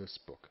this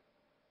book.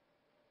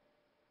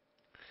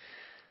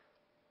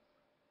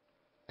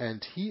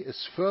 And he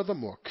is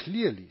furthermore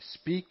clearly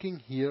speaking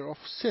here of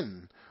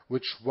sin,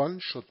 which one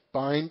should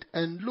bind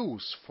and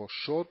loose, for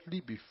shortly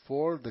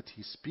before that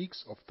he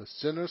speaks of the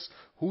sinners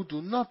who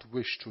do not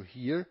wish to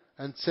hear,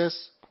 and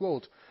says,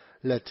 quote,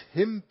 "Let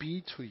him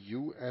be to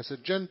you as a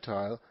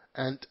Gentile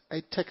and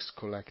a tax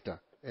collector,"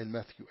 in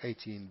Matthew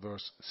 18,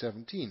 verse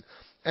 17.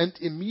 And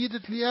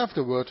immediately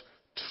afterward,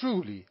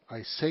 "Truly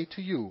I say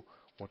to you,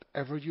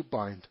 whatever you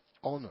bind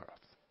on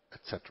earth,"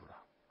 etc.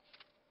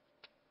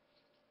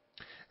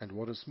 And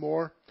what is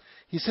more,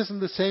 he says in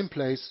the same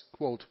place,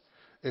 quote,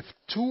 "If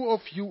two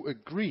of you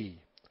agree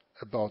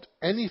about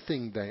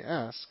anything they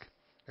ask,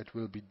 it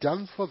will be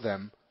done for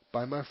them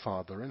by my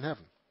Father in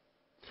heaven.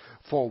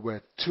 For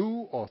where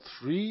 2 or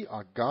 3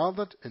 are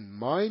gathered in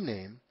my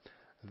name,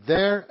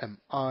 there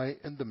am I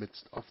in the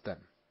midst of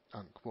them."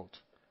 Unquote.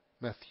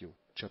 Matthew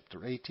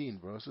chapter 18,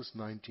 verses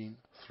 19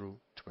 through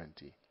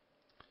 20.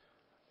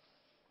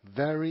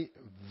 Very,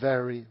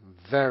 very,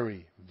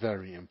 very,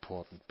 very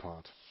important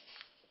part.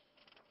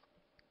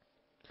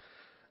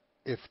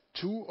 If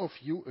 2 of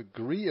you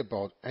agree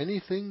about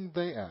anything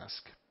they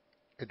ask,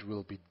 it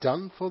will be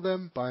done for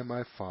them by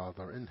my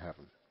Father in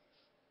heaven.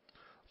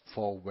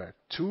 For where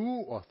 2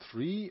 or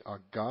 3 are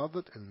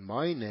gathered in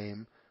my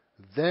name,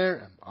 there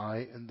am I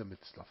in the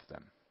midst of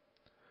them.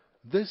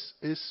 This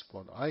is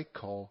what I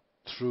call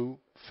true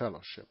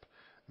fellowship.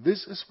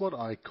 This is what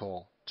I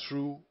call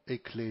true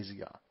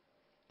ecclesia.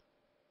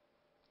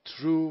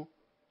 True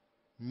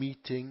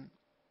meeting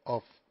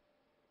of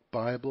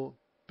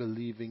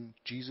Bible-believing,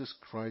 Jesus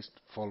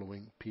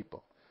Christ-following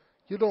people.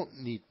 You don't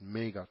need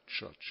mega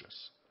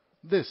churches.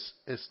 This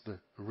is the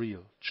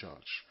real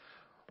church.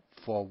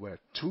 For where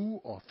 2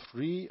 or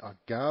 3 are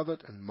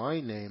gathered in my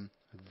name,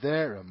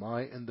 there am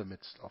I in the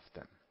midst of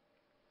them.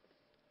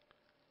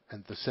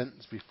 And the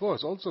sentence before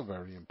is also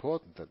very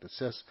important, that it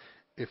says,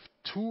 "If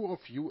 2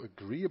 of you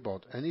agree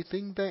about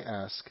anything they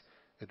ask,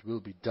 it will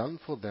be done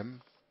for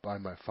them by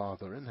my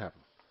Father in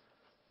heaven."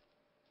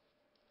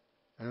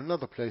 And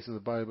another place in the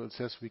Bible it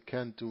says we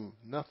can do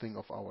nothing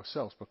of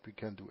ourselves, but we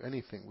can do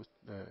anything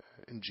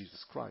in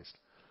Jesus Christ.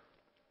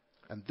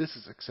 And this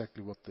is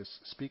exactly what this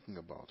is speaking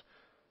about.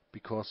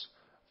 Because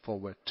for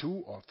where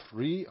 2 or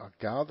 3 are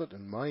gathered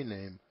in my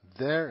name,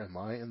 there am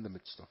I in the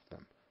midst of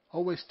them.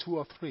 Always 2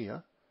 or 3, huh?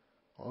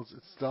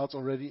 It starts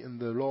already in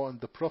the law and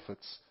the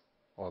prophets,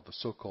 or the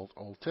so-called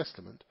Old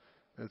Testament.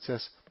 And it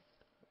says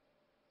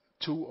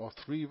 2 or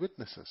 3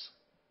 witnesses,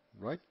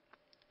 right?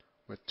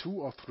 Where 2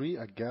 or 3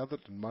 are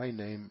gathered in my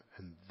name,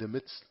 in the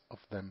midst of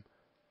them,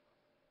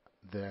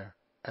 there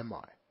am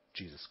I,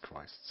 Jesus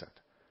Christ said.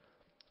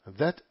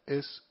 That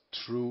is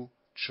true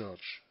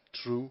church,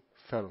 true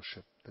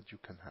fellowship that you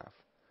can have.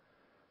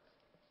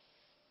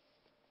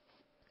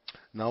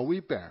 Now we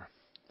bear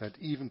that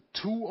even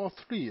 2 or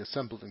 3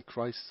 assembled in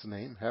Christ's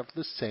name have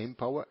the same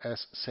power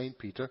as St.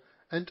 Peter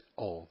and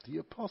all the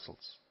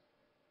apostles.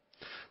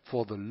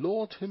 For the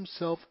Lord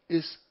himself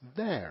is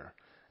there,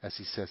 as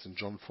he says in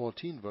John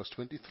 14, verse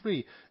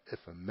 23, if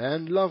a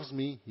man loves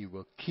me, he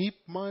will keep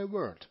my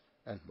word,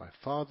 and my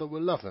Father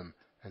will love him,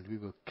 and we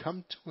will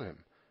come to him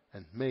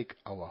and make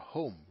our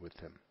home with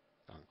him.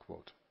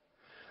 Unquote.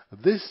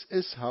 This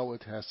is how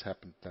it has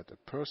happened that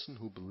a person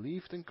who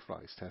believed in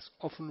Christ has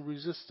often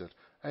resisted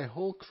a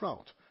whole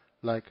crowd,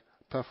 like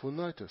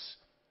Paphnutius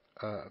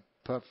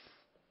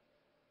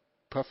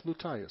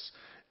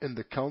in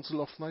the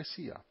Council of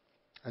Nicaea,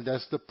 and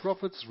as the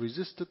prophets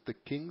resisted the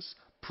kings,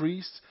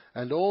 priests,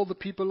 and all the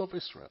people of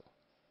Israel.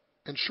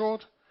 In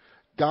short,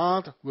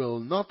 God will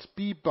not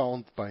be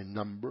bound by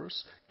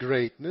numbers,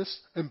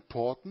 greatness,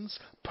 importance,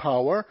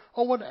 power,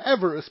 or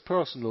whatever is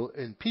personal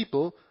in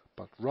people,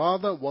 but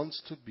rather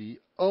wants to be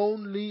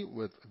only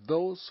with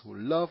those who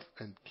love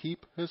and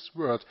keep his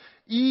word,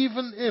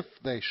 even if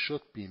they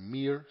should be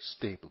mere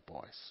stable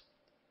boys.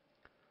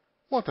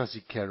 What does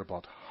he care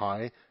about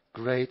high,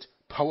 great,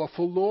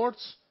 powerful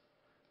lords?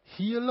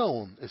 He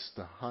alone is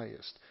the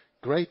highest,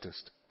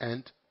 greatest,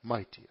 and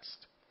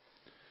mightiest.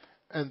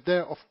 And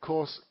there, of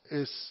course,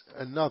 is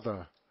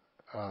another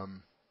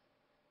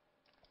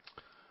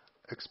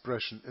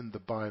expression in the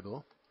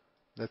Bible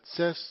that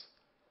says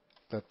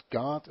that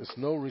God is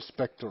no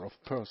respecter of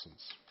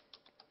persons.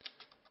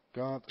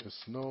 God is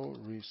no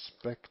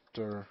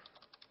respecter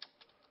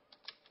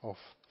of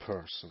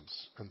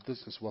persons. And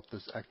this is what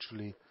this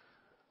actually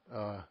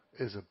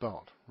is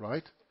about,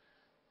 right?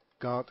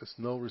 God is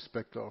no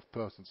respecter of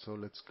persons. So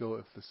let's go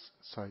if this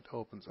site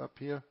opens up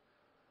here.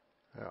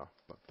 Yeah,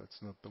 but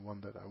that's not the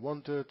one that I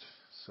wanted.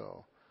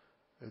 So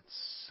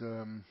it's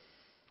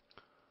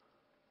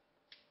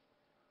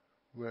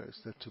where is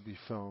that to be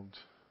found?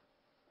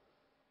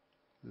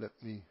 Let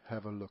me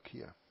have a look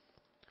here.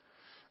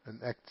 In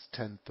Acts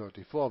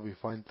 10:34 we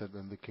find that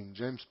in the King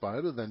James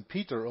Bible, then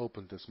Peter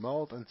opened his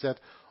mouth and said,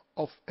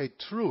 of a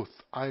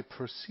truth I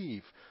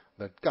perceive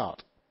that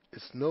God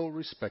is no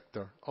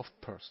respecter of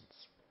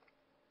persons.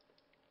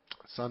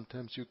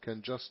 Sometimes you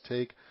can just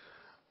take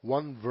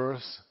one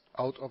verse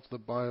out of the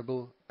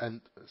Bible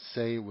and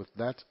say with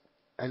that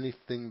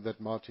anything that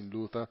Martin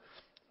Luther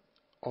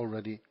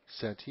already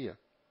said here.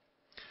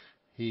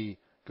 He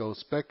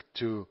goes back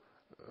to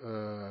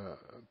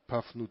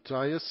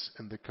Paphnutius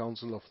in the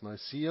Council of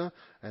Nicaea,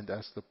 and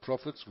as the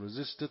prophets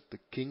resisted the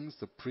kings,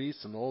 the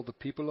priests, and all the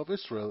people of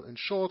Israel. In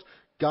short,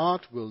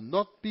 God will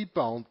not be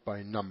bound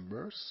by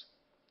numbers,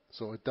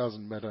 so it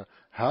doesn't matter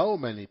how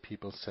many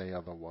people say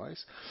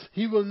otherwise.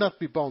 He will not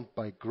be bound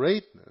by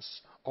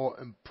greatness or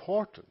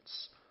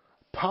importance,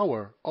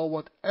 power, or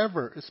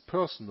whatever is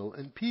personal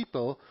in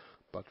people,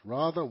 but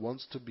rather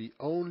wants to be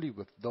only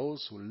with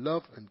those who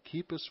love and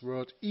keep his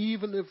word,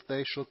 even if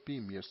they should be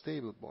mere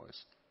stable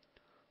boys.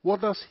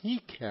 What does he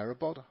care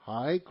about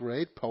high,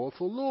 great,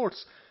 powerful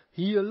lords?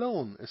 He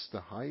alone is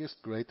the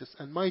highest, greatest,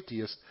 and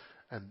mightiest,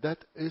 and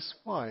that is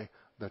why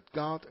that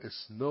God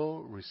is no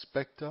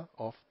respecter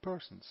of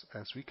persons,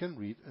 as we can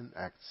read in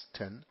Acts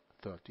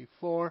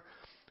 10:34.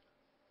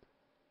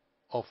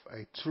 Of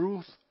a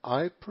truth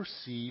I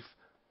perceive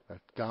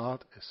that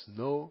God is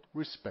no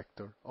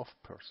respecter of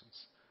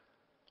persons.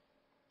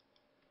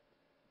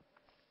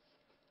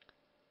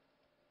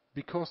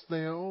 Because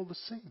they are all the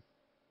same.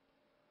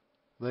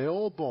 They are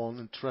all born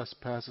in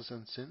trespasses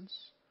and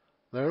sins.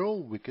 They are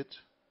all wicked.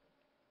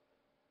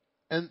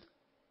 And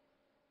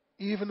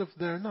even if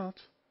they're not,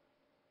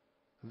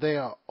 they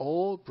are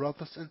all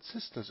brothers and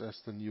sisters, as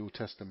the New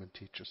Testament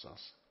teaches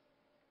us.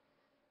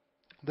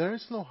 There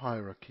is no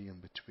hierarchy in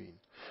between.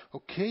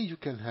 Okay, you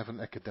can have an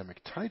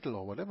academic title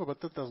or whatever, but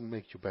that doesn't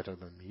make you better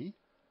than me.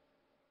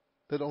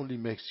 That only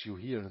makes you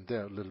here and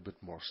there a little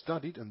bit more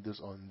studied in this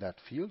or in that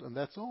field, and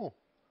that's all.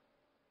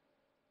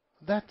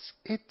 That's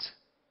it.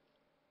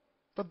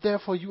 But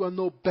therefore you are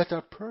no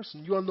better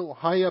person. You are no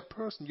higher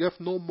person. You have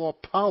no more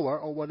power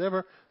or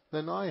whatever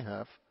than I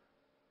have.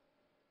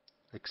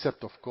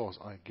 Except, of course,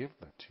 I give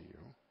that to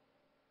you.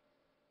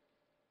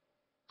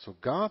 So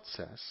God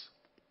says,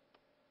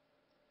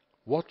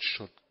 what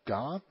should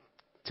God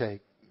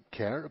take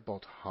care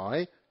about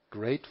high,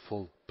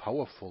 grateful,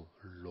 powerful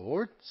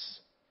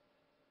lords?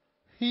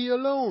 He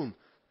alone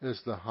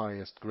is the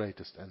highest,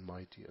 greatest, and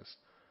mightiest.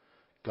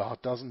 God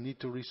doesn't need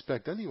to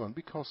respect anyone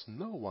because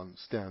no one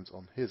stands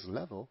on his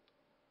level.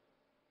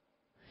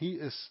 He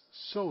is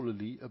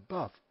solely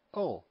above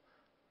all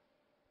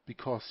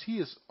because he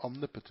is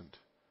omnipotent.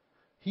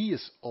 He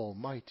is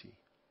almighty,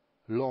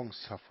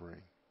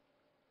 long-suffering,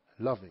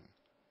 loving,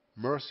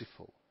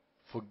 merciful,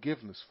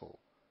 forgivenessful.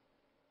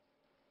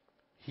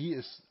 He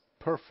is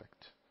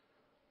perfect,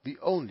 the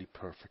only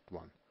perfect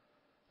one.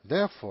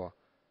 Therefore,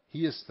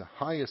 he is the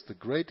highest, the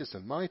greatest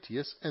and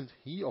mightiest, and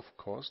he, of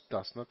course,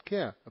 does not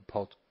care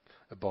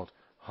about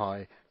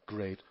high,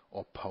 great,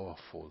 or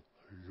powerful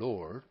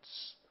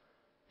lords.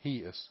 He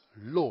is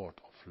Lord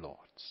of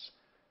lords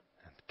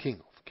and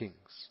King of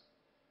kings.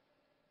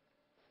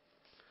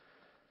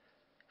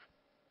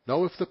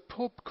 Now, if the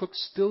Pope could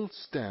still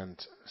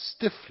stand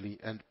stiffly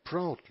and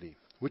proudly,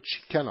 which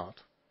he cannot,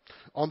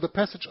 on the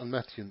passage on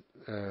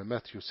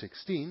Matthew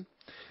 16,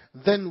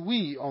 then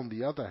we, on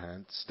the other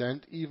hand,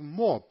 stand even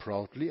more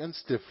proudly and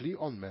stiffly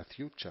on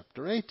Matthew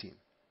chapter 18.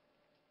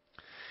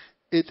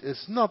 It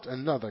is not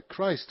another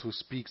Christ who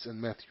speaks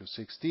in Matthew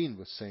 16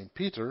 with St.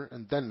 Peter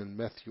and then in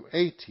Matthew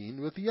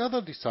 18 with the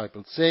other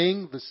disciples,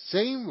 saying the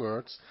same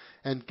words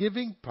and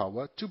giving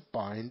power to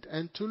bind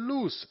and to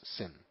loose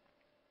sin.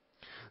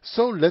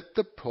 So let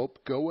the Pope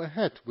go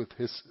ahead with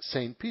his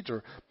St.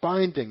 Peter,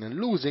 binding and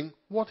loosing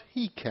what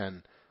he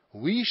can.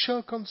 We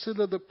shall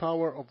consider the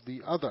power of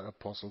the other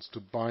apostles to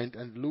bind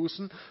and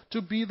loosen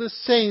to be the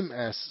same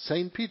as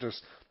St.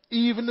 Peter's,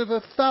 even if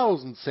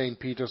 1,000 St.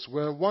 Peters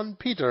were one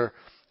Peter,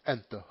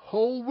 and the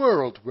whole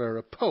world were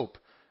a Pope.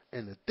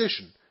 In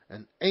addition,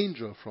 an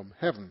angel from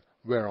heaven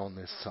were on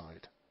his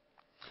side.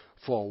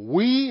 For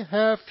we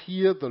have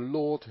here the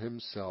Lord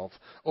himself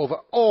over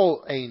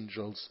all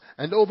angels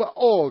and over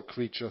all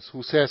creatures,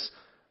 who says,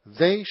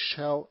 they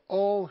shall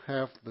all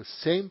have the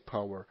same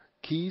power,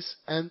 keys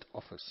and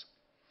office.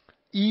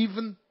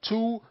 Even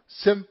 2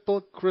 simple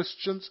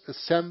Christians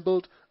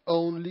assembled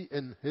only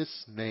in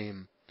his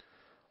name.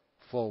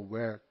 For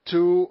where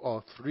 2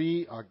 or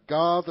 3 are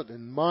gathered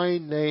in my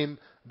name,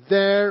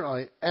 there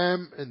I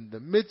am in the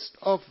midst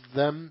of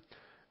them.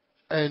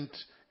 And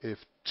if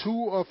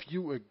 2 of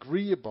you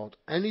agree about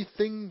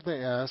anything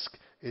they ask,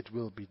 it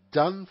will be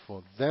done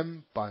for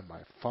them by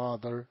my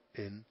Father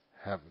in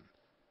heaven.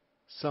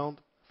 Sound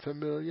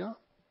familiar?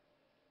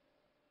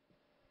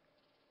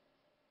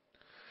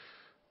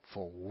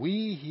 For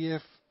we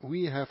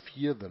have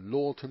here the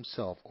Lord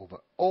himself over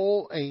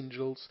all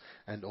angels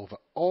and over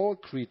all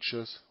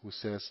creatures, who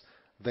says,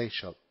 they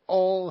shall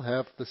all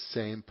have the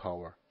same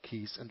power,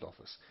 keys and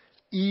office.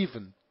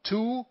 Even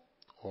 2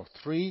 or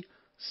 3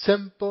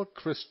 simple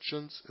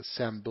Christians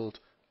assembled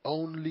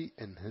only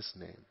in his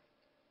name.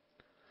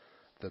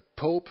 The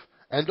Pope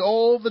and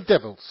all the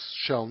devils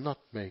shall not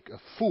make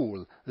a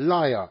fool,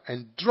 liar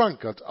and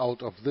drunkard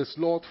out of this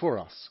Lord for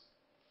us.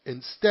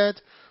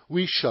 Instead,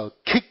 we shall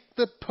kick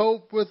the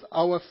Pope with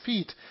our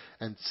feet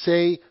and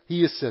say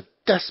he is a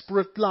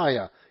desperate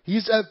liar, he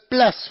is a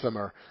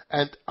blasphemer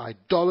and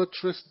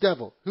idolatrous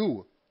devil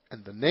who,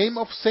 in the name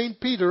of St.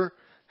 Peter,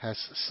 has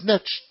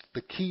snatched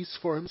the keys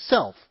for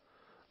himself,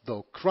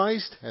 though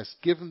Christ has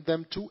given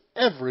them to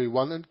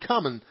everyone in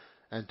common,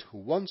 and who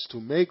wants to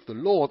make the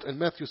Lord in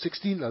Matthew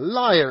 16 a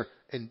liar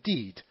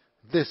indeed.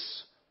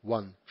 This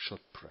one should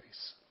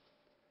praise.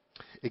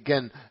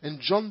 Again, in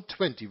John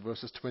 20,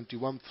 verses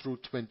 21 through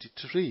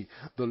 23,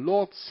 the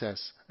Lord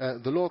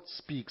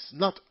speaks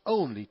not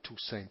only to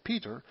St.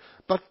 Peter,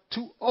 but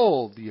to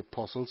all the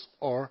apostles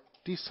or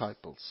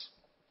disciples.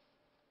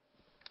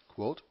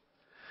 Quote,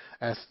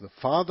 as the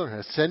Father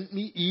has sent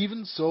me,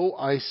 even so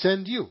I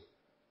send you.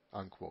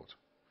 Unquote.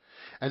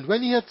 And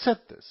when he had said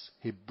this,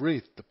 he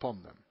breathed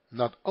upon them,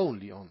 not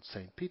only on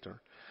St.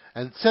 Peter,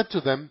 and said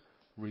to them,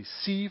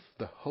 receive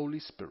the Holy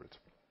Spirit.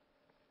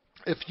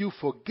 If you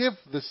forgive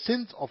the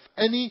sins of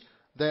any,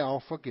 they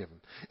are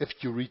forgiven. If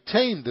you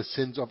retain the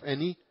sins of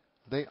any,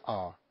 they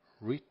are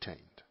retained.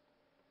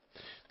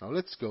 Now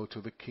let's go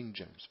to the King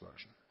James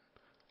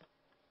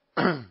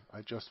Version.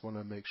 I just want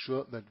to make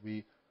sure that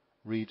we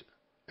read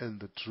in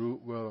the true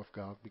Word of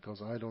God,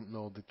 because I don't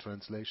know the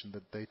translation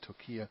that they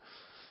took here.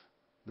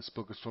 This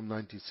book is from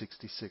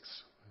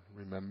 1966,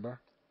 remember?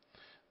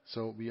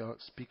 So we are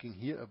speaking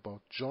here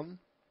about John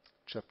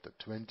chapter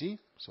 20,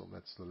 so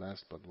that's the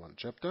last but one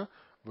chapter,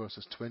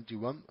 verses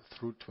 21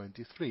 through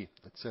 23.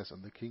 It says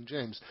in the King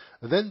James,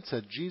 then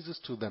said Jesus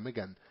to them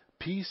again,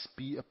 peace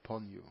be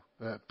upon you,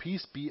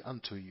 peace be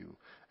unto you.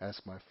 As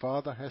my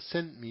Father has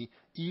sent me,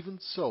 even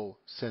so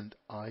send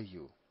I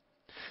you.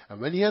 And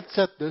when he had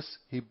said this,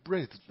 he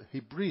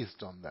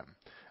breathed on them,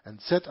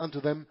 and said unto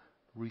them,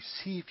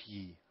 receive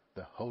ye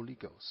the Holy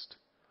Ghost.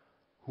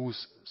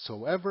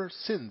 Whosoever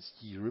sins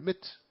ye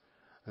remit,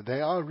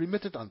 they are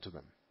remitted unto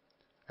them.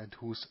 And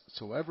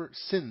whosoever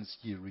sins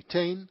ye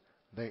retain,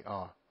 they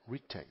are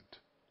retained.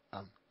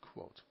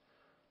 Unquote.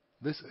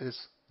 This is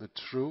the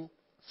true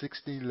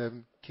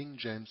 1611 King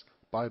James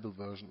Bible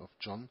version of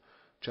John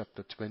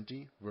chapter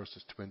 20,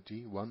 verses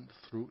 21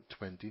 through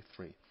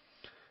 23.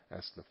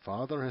 As the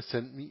Father has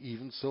sent me,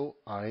 even so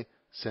I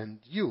send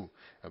you.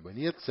 And when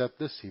he had said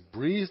this, he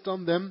breathed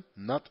on them,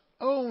 not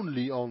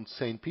only on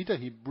St. Peter,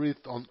 he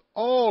breathed on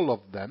all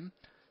of them,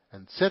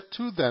 and said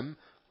to them,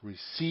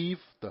 receive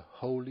the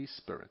Holy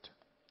Spirit.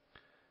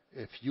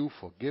 If you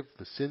forgive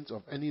the sins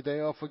of any, they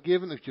are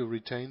forgiven. If you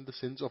retain the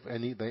sins of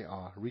any, they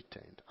are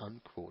retained.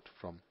 Unquote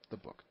from the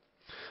book.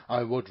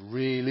 I would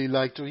really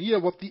like to hear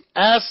what the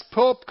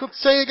ass-pope could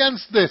say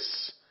against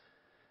this.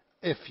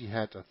 If he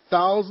had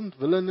 1,000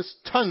 villainous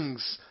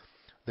tongues,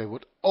 they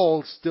would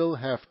all still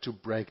have to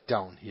break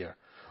down here.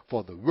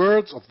 For the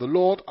words of the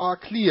Lord are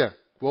clear.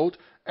 Quote,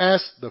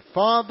 as the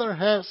Father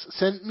has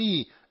sent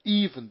me,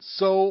 even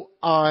so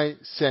I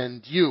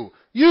send you.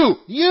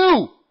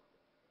 You!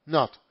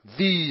 Not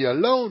thee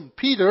alone,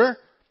 Peter.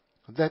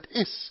 That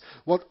is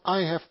what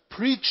I have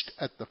preached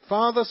at the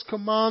Father's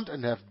command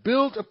and have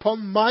built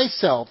upon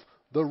myself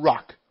the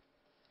rock.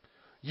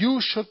 You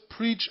should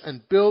preach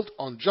and build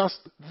on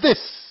just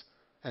this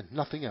and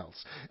nothing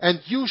else.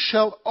 And you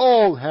shall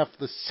all have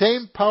the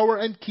same power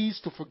and keys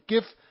to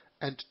forgive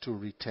and to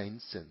retain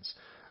sins.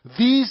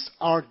 These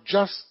are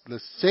just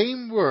the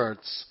same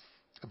words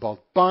about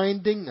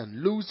binding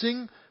and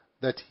loosing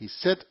that he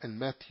said in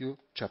Matthew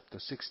chapter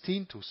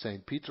 16 to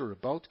St. Peter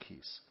about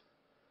keys.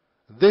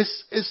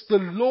 This is the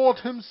Lord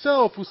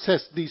himself who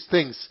says these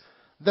things.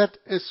 That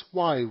is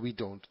why we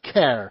don't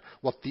care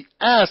what the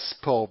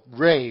ass-pope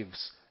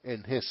raves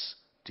in his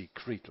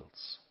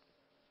decretals.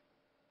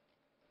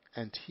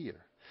 And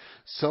here,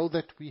 so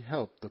that we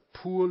help the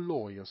poor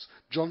lawyers,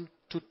 John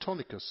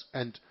Teutonicus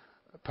and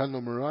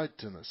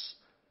Panomeritinus,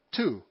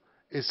 two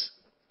is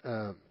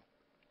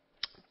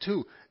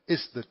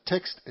the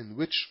text in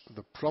which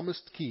the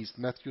promised keys,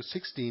 Matthew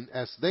 16,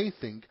 as they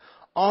think,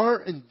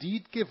 are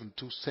indeed given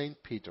to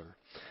St. Peter,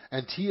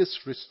 and he is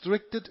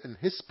restricted in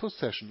his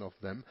possession of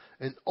them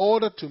in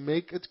order to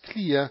make it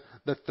clear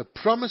that the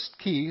promised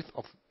keys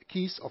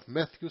of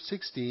Matthew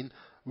 16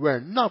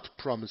 were not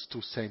promised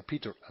to St.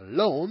 Peter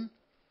alone,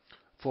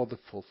 for the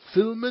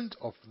fulfillment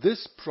of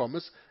this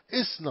promise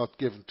is not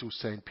given to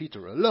St.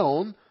 Peter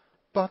alone,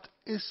 but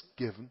is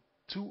given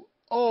to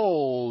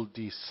all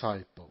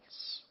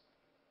disciples.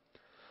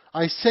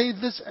 I say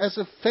this as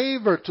a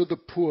favor to the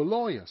poor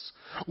lawyers.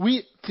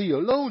 We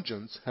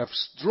theologians have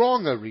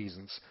stronger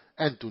reasons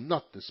and do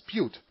not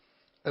dispute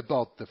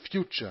about the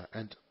future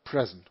and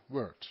present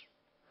word.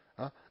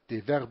 De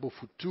verbo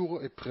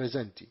futuro e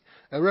presenti,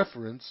 a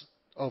reference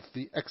of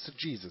the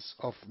exegesis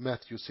of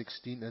Matthew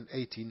 16 and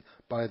 18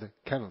 by the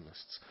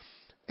canonists.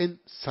 In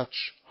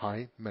such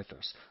high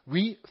matters,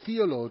 we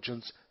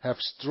theologians have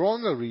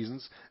stronger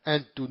reasons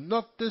and do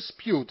not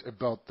dispute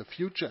about the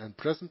future and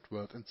present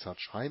world in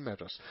such high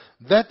matters.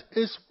 That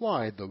is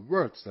why the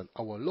words that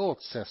our Lord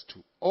says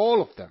to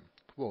all of them,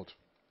 quote,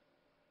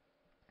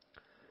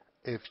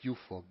 if you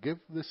forgive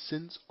the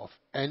sins of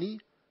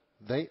any,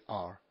 they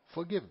are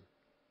forgiven,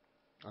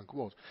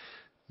 unquote,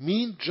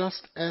 mean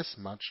just as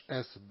much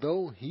as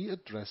though he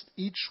addressed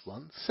each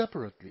one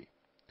separately.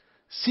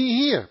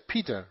 See here,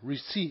 Peter,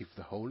 receive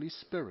the Holy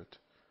Spirit,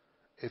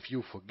 if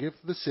you forgive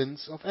the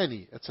sins of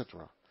any,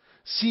 etc.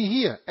 See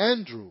here,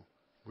 Andrew,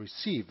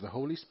 receive the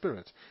Holy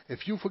Spirit,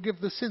 if you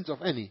forgive the sins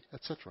of any,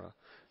 etc.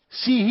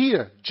 See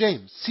here,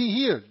 James, see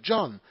here,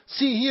 John,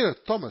 see here,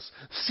 Thomas,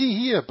 see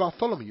here,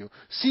 Bartholomew,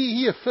 see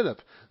here, Philip,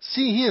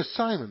 see here,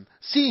 Simon,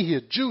 see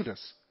here,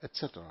 Judas,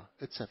 etc.,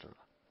 etc.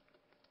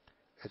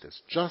 It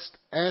is just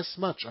as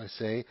much, I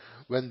say,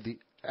 when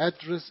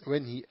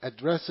he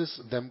addresses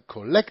them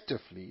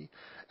collectively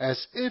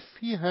as if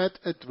he had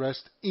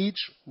addressed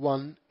each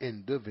one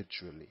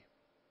individually.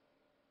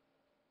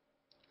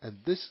 And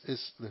this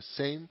is the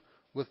same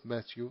with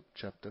Matthew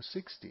chapter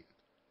 16.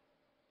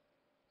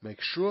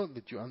 Make sure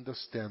that you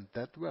understand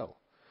that well.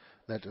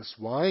 That is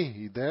why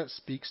he there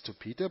speaks to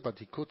Peter, but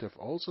he could have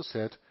also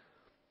said,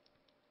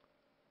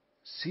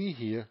 see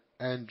here,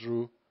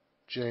 Andrew,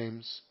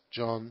 James,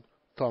 John,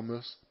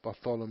 Thomas,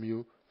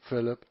 Bartholomew,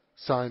 Philip,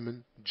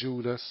 Simon,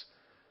 Judas.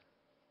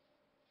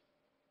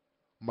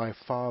 My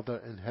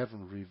Father in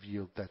heaven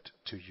revealed that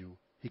to you.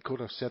 He could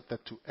have said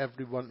that to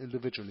everyone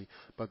individually,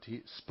 but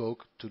he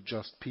spoke to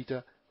just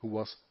Peter, who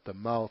was the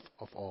mouth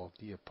of all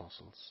the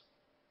apostles.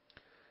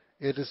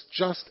 It is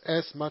just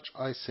as much,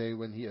 I say,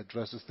 when he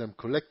addresses them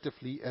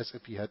collectively as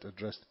if he had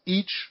addressed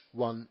each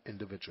one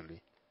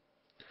individually.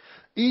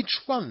 Each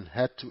one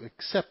had to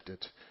accept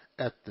it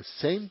at the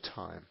same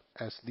time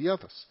as the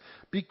others,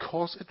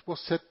 because it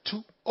was said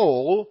to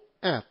all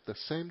at the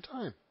same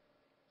time.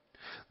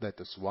 That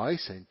is why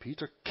St.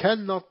 Peter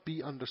cannot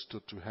be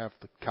understood to have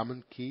the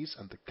common keys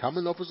and the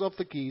common office of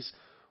the keys,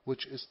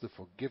 which is the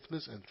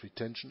forgiveness and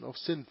retention of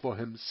sin for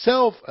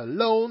himself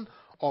alone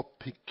or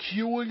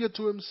peculiar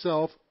to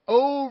himself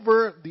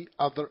over the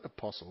other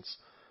apostles.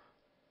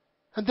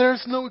 And there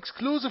is no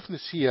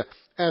exclusiveness here,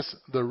 as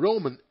the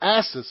Roman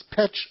asses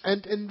patch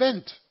and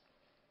invent.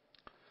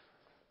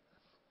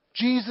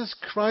 Jesus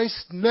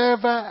Christ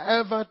never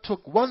ever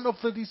took one of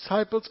the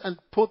disciples and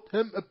put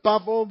him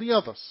above all the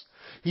others.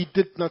 He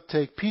did not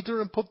take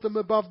Peter and put them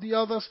above the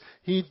others.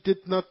 He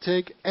did not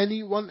take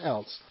anyone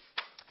else.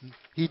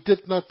 He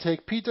did not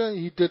take Peter,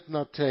 he did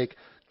not take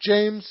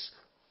James,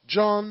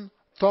 John,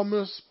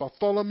 Thomas,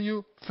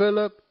 Bartholomew,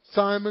 Philip,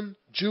 Simon,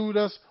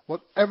 Judas,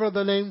 whatever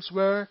the names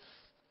were.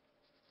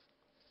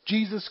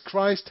 Jesus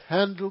Christ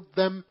handled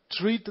them,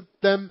 treated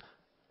them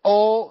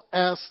all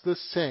as the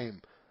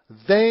same.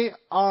 They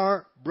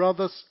are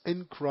brothers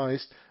in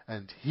Christ,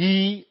 and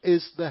he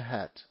is the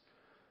head.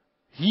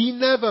 He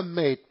never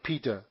made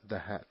Peter the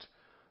head,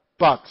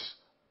 but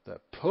the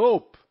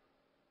Pope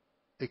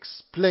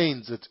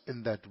explains it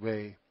in that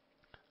way,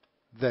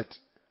 that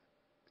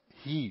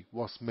he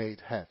was made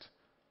head,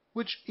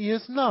 which he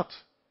is not.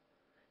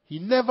 He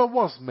never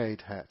was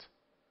made head.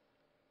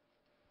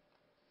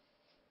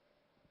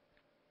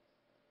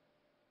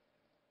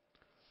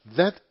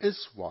 That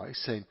is why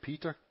St.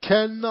 Peter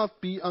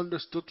cannot be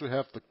understood to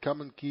have the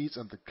common keys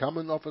and the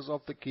common office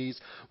of the keys,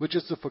 which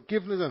is the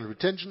forgiveness and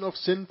retention of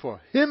sin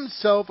for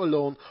himself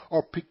alone,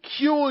 or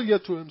peculiar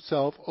to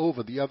himself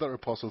over the other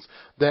apostles.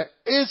 There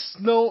is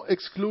no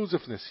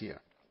exclusiveness here,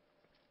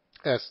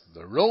 as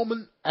the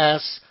Roman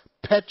ass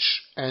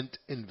patch and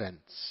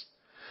invents.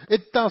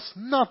 It does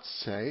not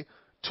say,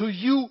 to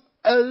you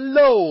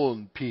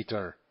alone,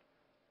 Peter.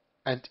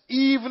 And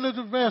even if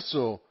it were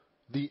so,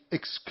 the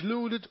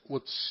excluded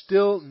would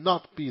still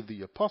not be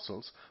the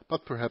apostles,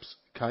 but perhaps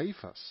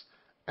Caiaphas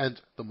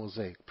and the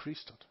Mosaic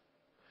priesthood.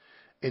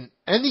 In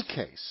any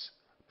case,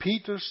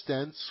 Peter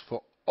stands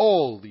for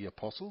all the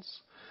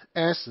apostles,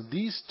 as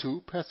these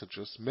two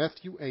passages,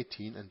 Matthew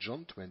 18 and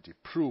John 20,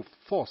 prove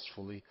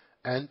forcefully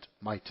and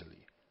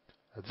mightily.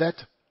 That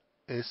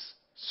is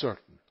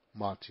certain,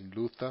 Martin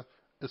Luther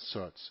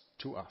asserts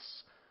to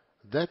us.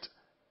 That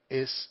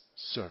is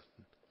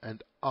certain,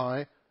 and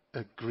I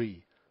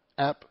agree.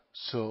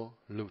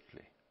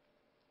 Absolutely.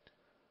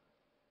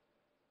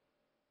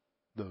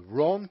 The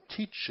wrong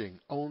teaching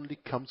only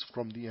comes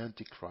from the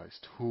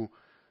Antichrist, who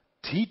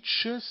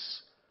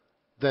teaches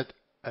that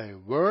a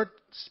word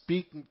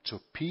speaking to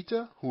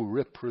Peter, who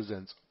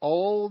represents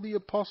all the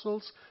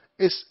apostles,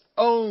 is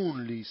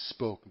only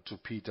spoken to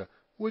Peter,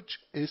 which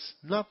is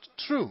not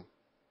true.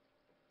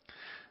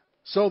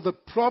 So the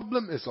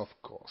problem is, of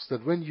course,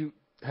 that when you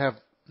have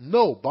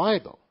no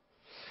Bible,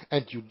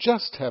 and you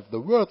just have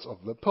the words of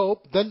the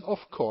Pope, then of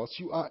course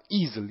you are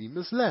easily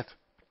misled.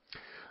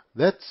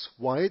 That's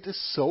why it is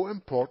so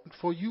important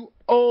for you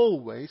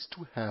always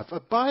to have a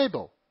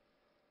Bible.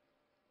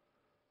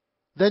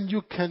 Then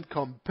you can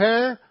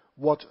compare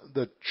what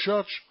the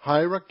church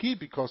hierarchy,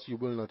 because you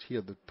will not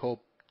hear the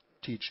Pope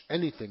teach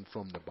anything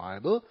from the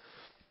Bible,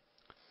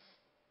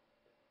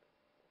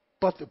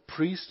 but a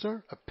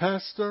priester, a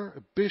pastor,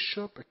 a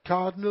bishop, a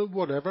cardinal,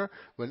 whatever,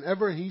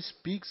 whenever he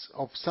speaks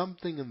of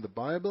something in the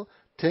Bible,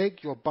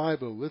 take your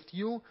Bible with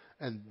you,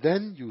 and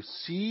then you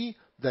see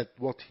that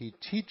what he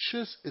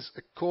teaches is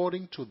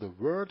according to the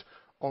Word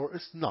or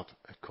is not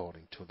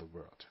according to the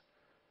Word.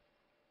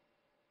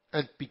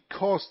 And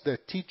because their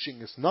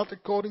teaching is not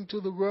according to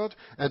the Word,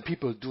 and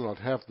people do not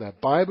have their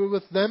Bible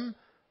with them,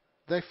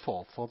 they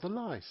fall for the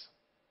lies.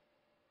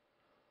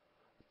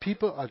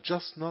 People are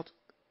just not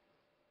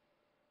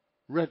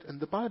read in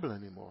the Bible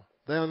anymore.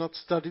 They are not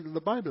studying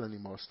the Bible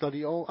anymore,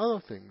 study all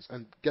other things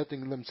and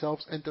getting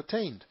themselves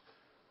entertained.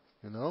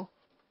 You know?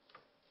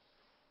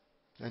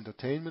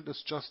 Entertainment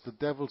is just the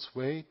devil's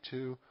way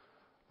to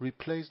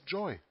replace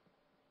joy.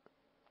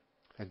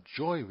 And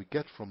joy we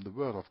get from the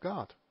Word of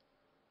God.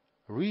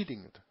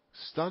 Reading it,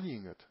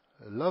 studying it,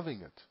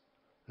 loving it,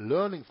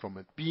 learning from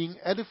it, being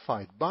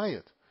edified by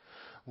it.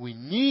 We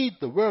need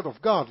the Word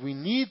of God. We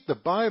need the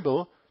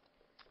Bible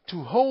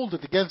to hold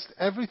it against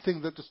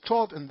everything that is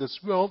taught in this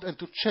world and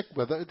to check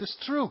whether it is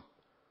true.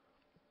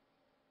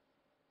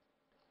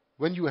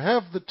 When you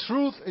have the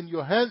truth in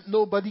your hand,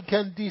 nobody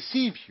can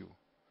deceive you.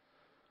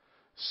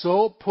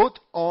 So put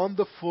on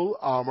the full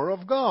armor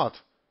of God.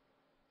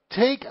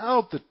 Take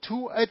out the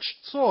two-edged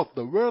sword,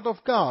 the Word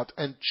of God,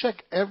 and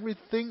check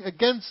everything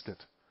against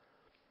it.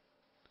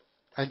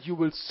 And you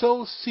will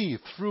so see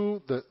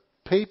through the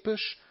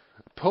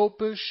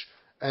popish,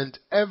 and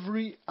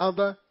every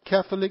other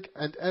Catholic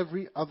and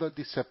every other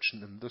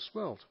deception in this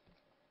world.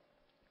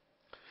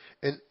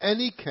 In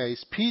any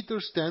case, Peter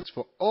stands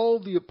for all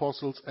the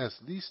apostles, as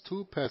these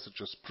two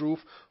passages prove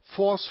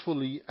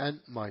forcefully and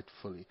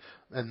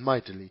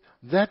mightily.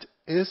 That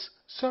is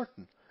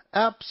certain.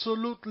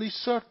 Absolutely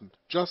certain.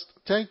 Just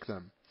take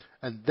them.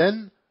 And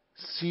then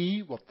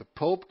see what the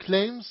Pope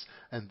claims,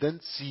 and then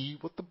see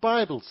what the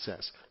Bible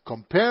says.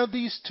 Compare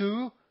these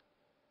two,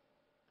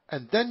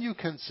 and then you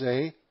can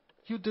say,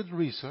 you did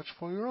research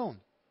for your own.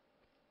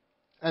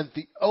 And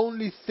the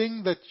only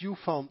thing that you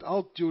found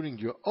out during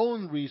your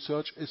own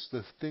research is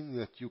the thing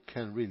that you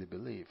can really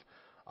believe.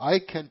 I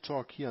can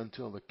talk here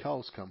until the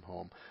cows come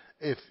home.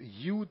 If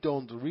you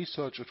don't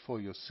research it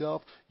for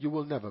yourself, you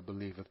will never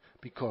believe it.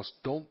 Because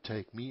don't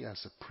take me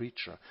as a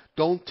preacher.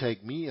 Don't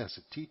take me as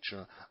a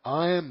teacher.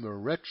 I am a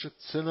wretched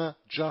sinner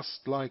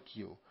just like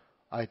you.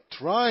 I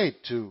try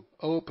to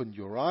open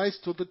your eyes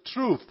to the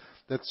truth.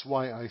 That's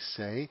why I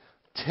say,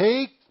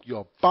 take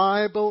your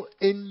Bible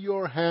in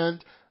your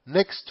hand,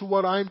 next to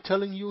what I'm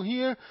telling you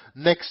here,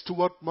 next to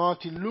what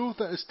Martin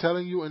Luther is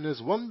telling you in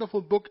his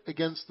wonderful book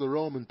Against the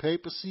Roman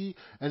Papacy,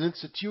 an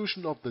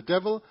institution of the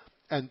devil,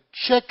 and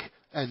check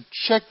and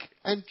check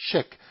and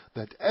check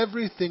that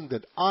everything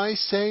that I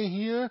say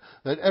here,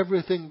 that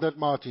everything that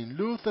Martin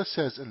Luther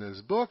says in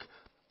his book,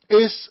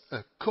 is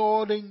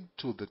according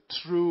to the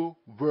true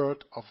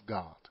Word of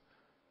God.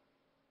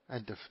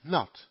 And if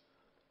not,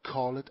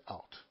 call it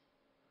out.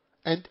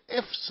 And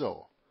if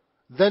so,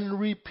 then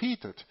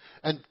repeat it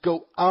and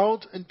go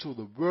out into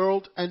the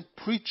world and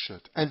preach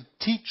it and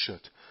teach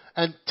it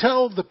and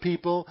tell the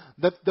people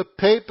that the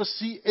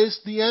papacy is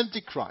the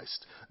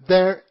Antichrist.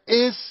 There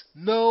is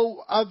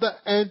no other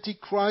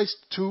Antichrist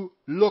to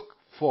look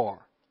for.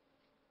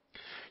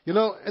 You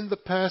know, in the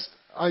past,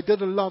 I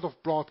did a lot of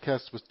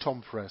broadcasts with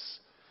Tom Friess.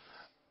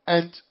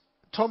 And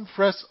Tom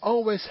Friess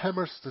always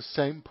hammers the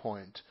same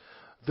point.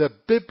 The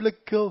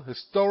biblical,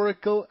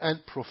 historical,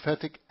 and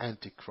prophetic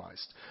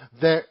Antichrist.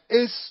 There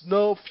is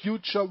no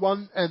future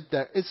one, and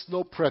there is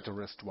no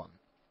preterist one.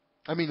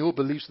 I mean, who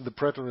believes in the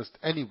preterist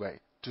anyway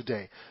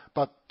today?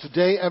 But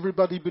today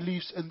everybody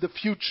believes in the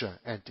future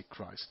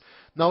Antichrist.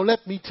 Now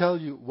let me tell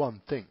you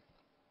one thing.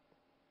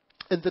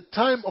 In the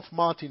time of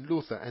Martin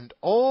Luther and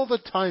all the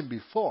time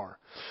before,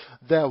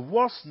 there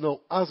was no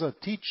other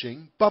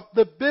teaching but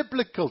the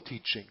biblical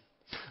teaching.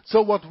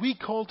 So what we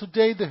call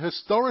today the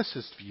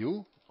historicist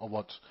view, or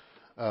what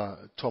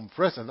Tom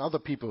Friess and other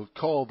people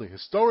call the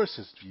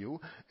historicist view,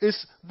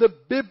 is the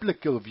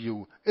biblical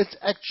view. It's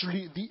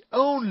actually the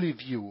only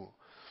view.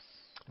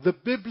 The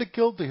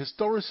biblical, the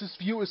historicist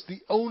view is the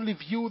only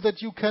view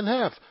that you can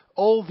have.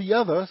 All the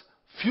others,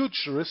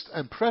 futurist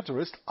and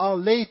preterist, are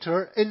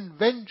later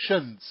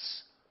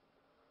inventions.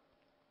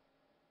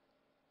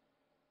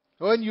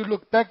 When you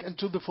look back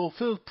into the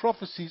fulfilled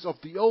prophecies of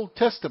the Old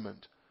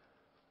Testament,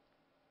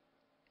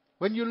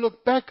 when you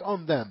look back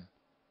on them,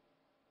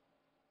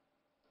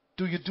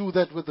 do you do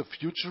that with a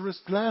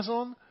futurist glass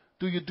on?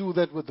 Do you do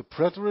that with the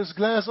preterist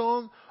glass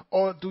on?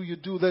 Or do you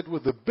do that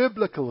with the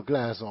biblical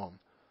glass on?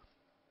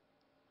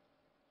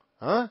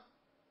 Huh?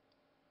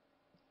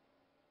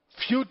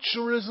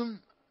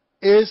 Futurism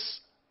is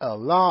a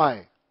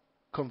lie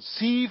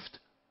conceived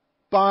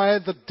by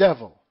the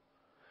devil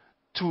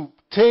to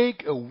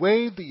take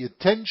away the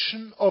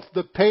attention of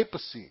the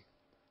papacy.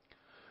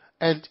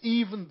 And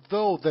even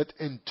though that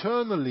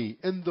internally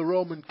in the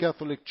Roman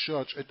Catholic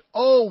Church it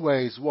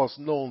always was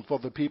known for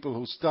the people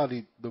who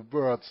studied the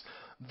words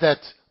that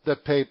the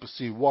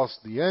papacy was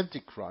the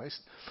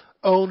Antichrist,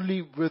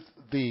 only with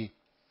the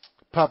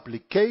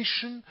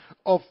publication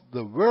of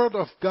the Word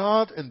of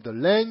God in the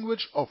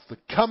language of the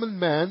common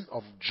man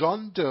of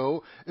John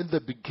Doe in the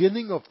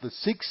beginning of the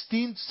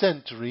 16th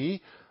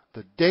century,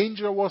 the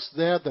danger was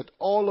there that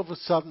all of a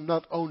sudden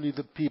not only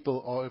the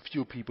people or a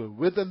few people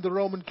within the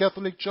Roman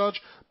Catholic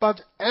Church,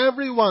 but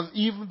everyone,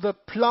 even the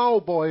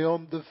plowboy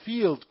on the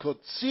field, could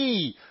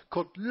see,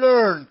 could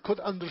learn, could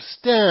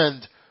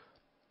understand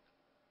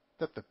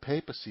that the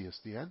papacy is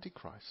the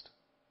Antichrist.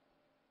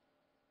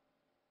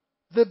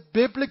 The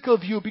biblical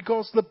view,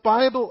 because the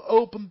Bible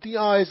opened the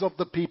eyes of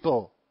the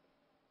people.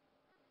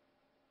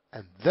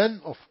 And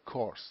then, of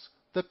course,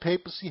 the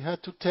papacy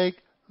had to take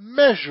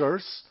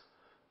measures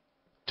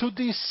to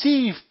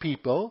deceive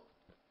people,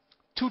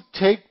 to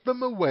take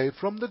them away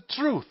from the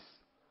truth.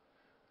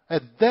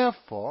 And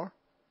therefore,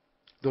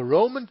 the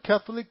Roman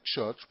Catholic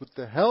Church, with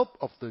the help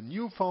of the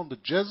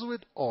new-founded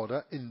Jesuit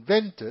order,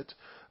 invented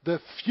the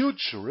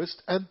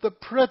futurist and the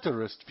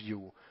preterist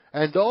view.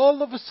 And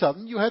all of a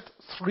sudden you had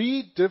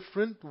three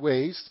different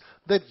ways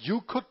that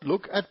you could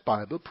look at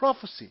Bible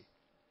prophecy.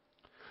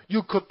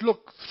 You could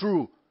look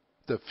through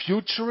the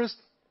futurist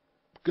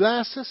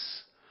glasses,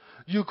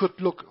 you could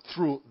look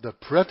through the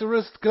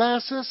preterist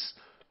glasses,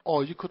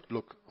 or you could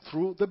look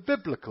through the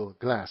biblical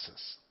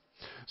glasses.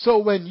 So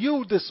when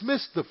you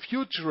dismissed the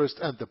futurist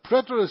and the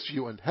preterist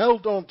view and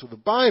held on to the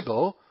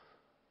Bible,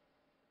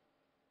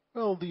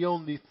 well, the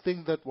only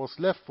thing that was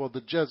left for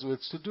the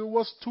Jesuits to do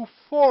was to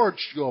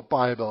forge your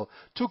Bible,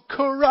 to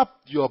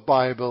corrupt your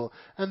Bible,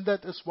 and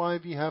that is why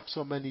we have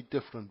so many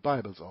different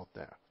Bibles out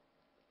there.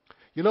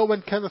 You know,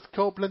 when Kenneth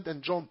Copeland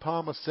and John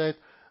Palmer said,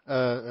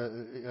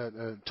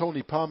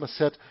 Tony Palmer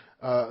said,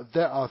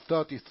 there are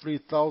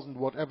 33,000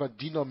 whatever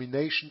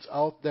denominations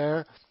out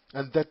there,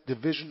 and that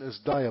division is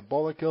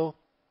diabolical.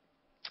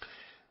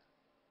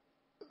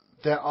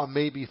 There are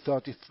maybe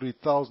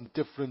 33,000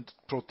 different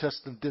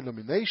Protestant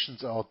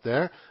denominations out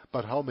there,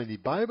 but how many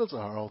Bibles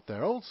are out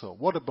there also?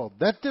 What about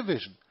that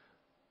division?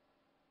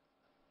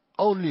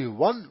 Only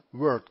one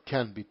word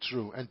can be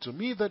true, and to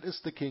me that is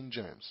the King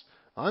James.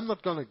 I'm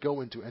not going to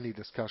go into any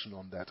discussion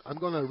on that. I'm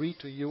going to read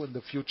to you in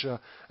the future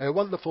a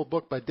wonderful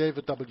book by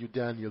David W.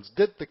 Daniels,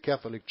 Did the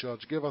Catholic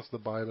Church Give Us the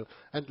Bible?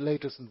 And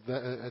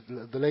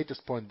the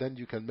latest point, then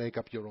you can make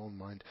up your own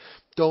mind.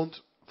 Don't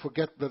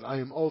forget that I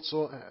am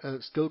also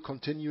still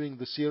continuing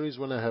the series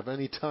when I have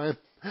any time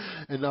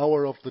An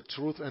Hour of the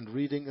Truth and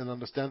Reading an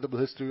Understandable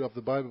History of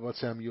the Bible by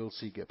Samuel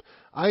C. Gibb.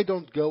 I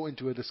don't go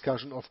into a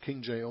discussion of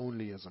King J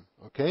onlyism,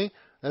 okay?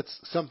 That's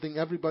something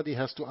everybody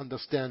has to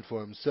understand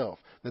for himself,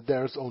 that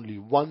there is only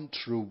one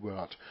true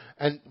word.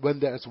 And when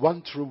there is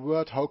one true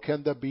word, how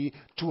can there be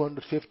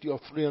 250 or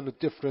 300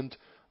 different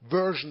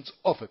versions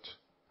of it?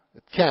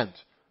 It can't,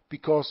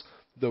 because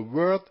the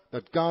word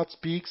that God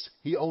speaks,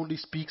 He only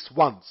speaks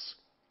once.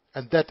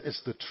 And that is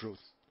the truth.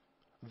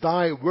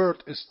 Thy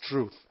word is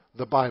truth,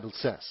 the Bible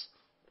says.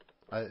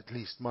 At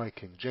least my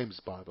King James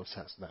Bible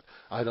says that.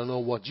 I don't know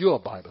what your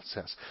Bible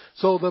says.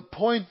 So the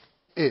point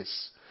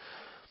is,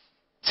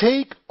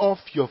 take off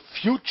your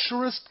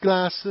futurist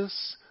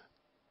glasses,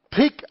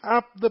 pick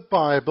up the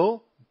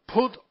Bible,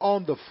 put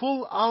on the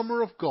full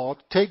armor of God,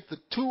 take the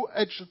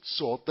two-edged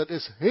sword that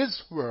is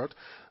His word,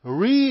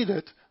 read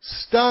it,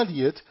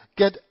 study it,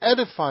 get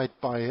edified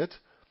by it,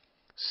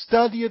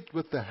 study it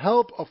with the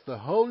help of the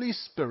Holy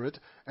Spirit,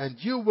 and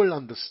you will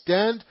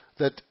understand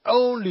that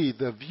only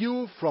the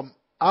view from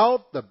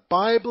out the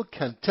Bible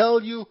can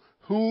tell you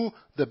who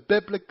the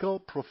biblical,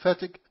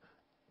 prophetic,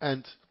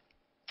 and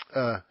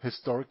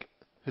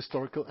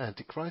historical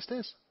Antichrist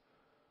is.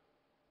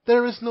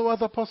 There is no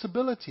other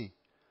possibility.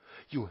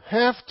 You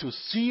have to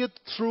see it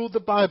through the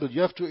Bible.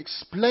 You have to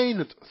explain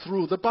it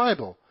through the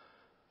Bible.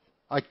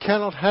 I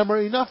cannot hammer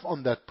enough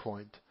on that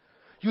point.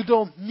 You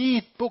don't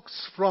need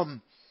books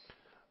from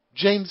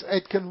James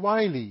Aitken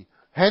Wiley,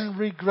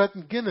 Henry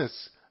Grattan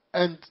Guinness,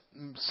 and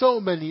so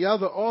many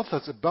other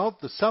authors about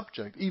the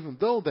subject, even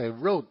though they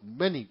wrote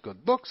many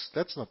good books.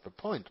 That's not the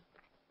point.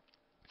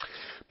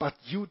 But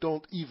you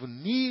don't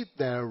even need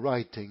their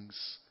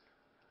writings.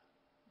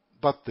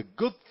 But the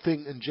good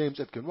thing in James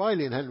Aitken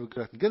Wiley and Henry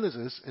Grattan Guinness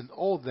is, in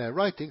all their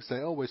writings, they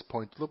always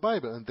point to the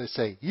Bible, and they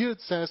say, here it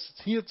says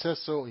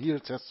so, here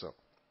it says so.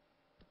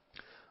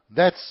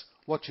 That's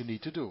what you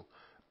need to do.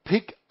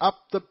 Pick up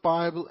the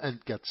Bible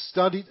and get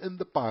studied in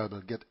the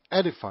Bible, get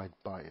edified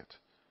by it.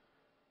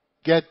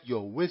 Get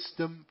your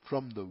wisdom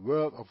from the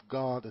Word of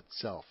God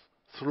itself,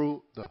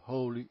 through the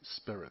Holy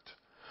Spirit.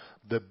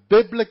 The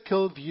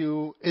biblical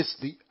view is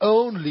the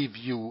only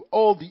view.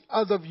 All the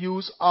other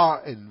views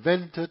are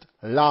invented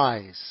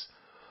lies.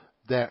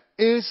 There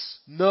is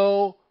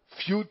no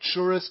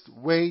futurist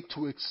way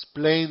to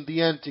explain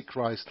the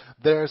Antichrist.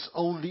 There is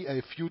only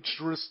a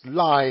futurist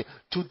lie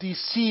to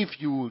deceive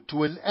you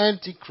to an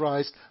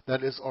Antichrist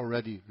that is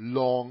already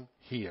long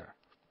here.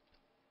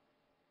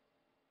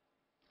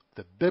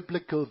 The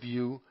biblical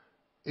view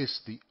is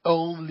the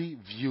only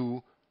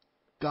view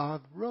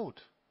God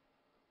wrote.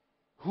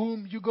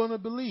 Whom you gonna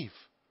believe?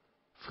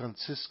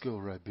 Francisco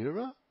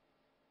Ribera?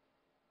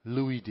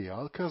 Louis de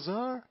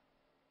Alcazar?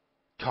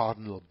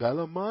 Cardinal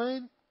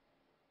Bellarmine?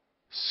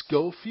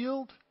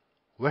 Schofield?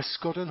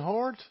 Westcott and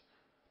Hort?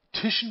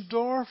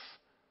 Tischendorf?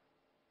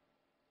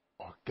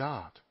 Or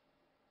God?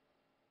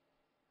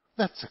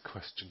 That's a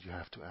question you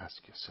have to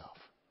ask yourself.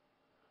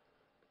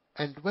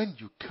 And when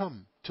you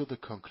come to the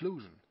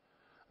conclusion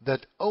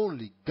that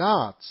only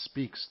God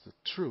speaks the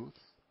truth,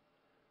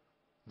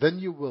 then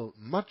you will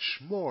much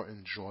more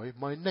enjoy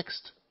my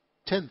next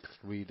 10th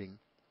reading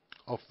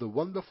of the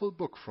wonderful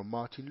book from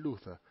Martin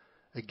Luther,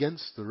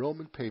 Against the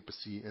Roman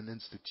Papacy, an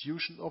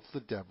Institution of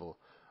the Devil,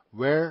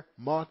 where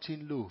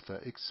Martin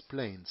Luther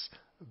explains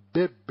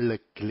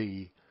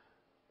biblically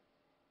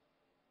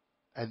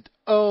and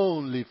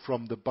only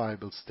from the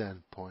Bible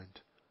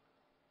standpoint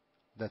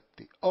that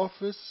the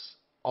office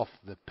of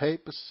the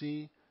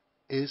papacy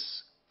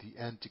is the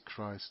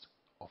Antichrist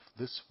of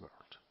this world.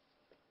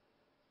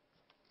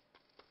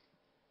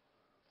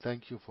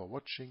 Thank you for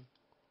watching,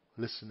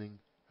 listening,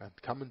 and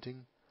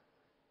commenting.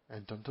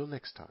 And until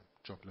next time,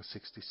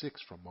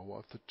 Joggler66 from Hour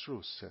of the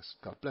Truth says,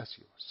 God bless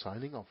you.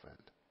 Signing off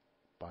and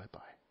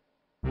bye-bye.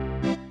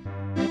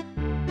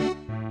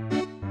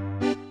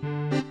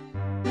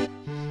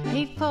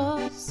 A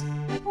false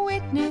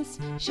witness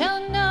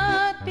shall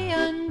not be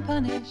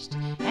unpunished,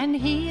 and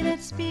he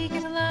that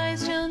speaketh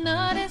lies shall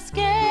not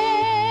escape.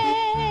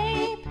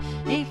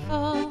 A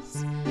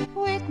false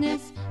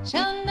witness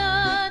shall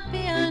not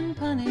be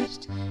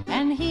unpunished,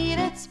 and he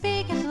that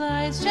speaketh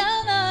lies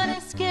shall not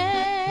escape.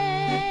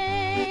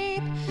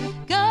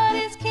 God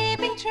is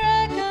keeping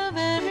track of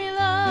every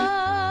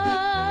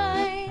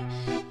lie.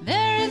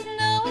 There is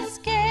no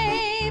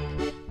escape.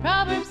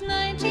 Proverbs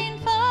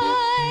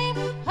 19:5.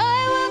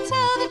 I will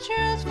tell the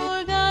truth,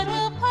 for God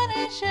will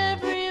punish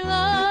every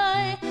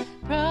lie.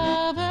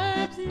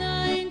 Proverbs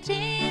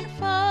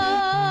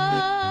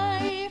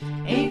 19:5.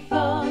 A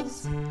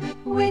false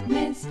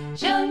witness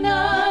shall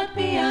not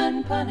be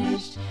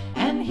unpunished,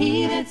 and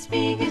he that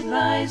speaketh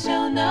lies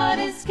shall not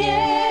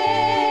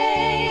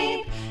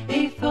escape.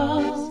 A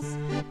false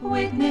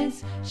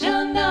witness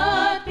shall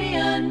not be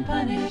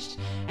unpunished,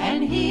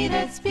 and he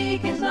that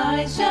speaketh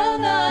lies shall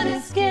not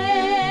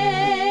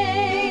escape.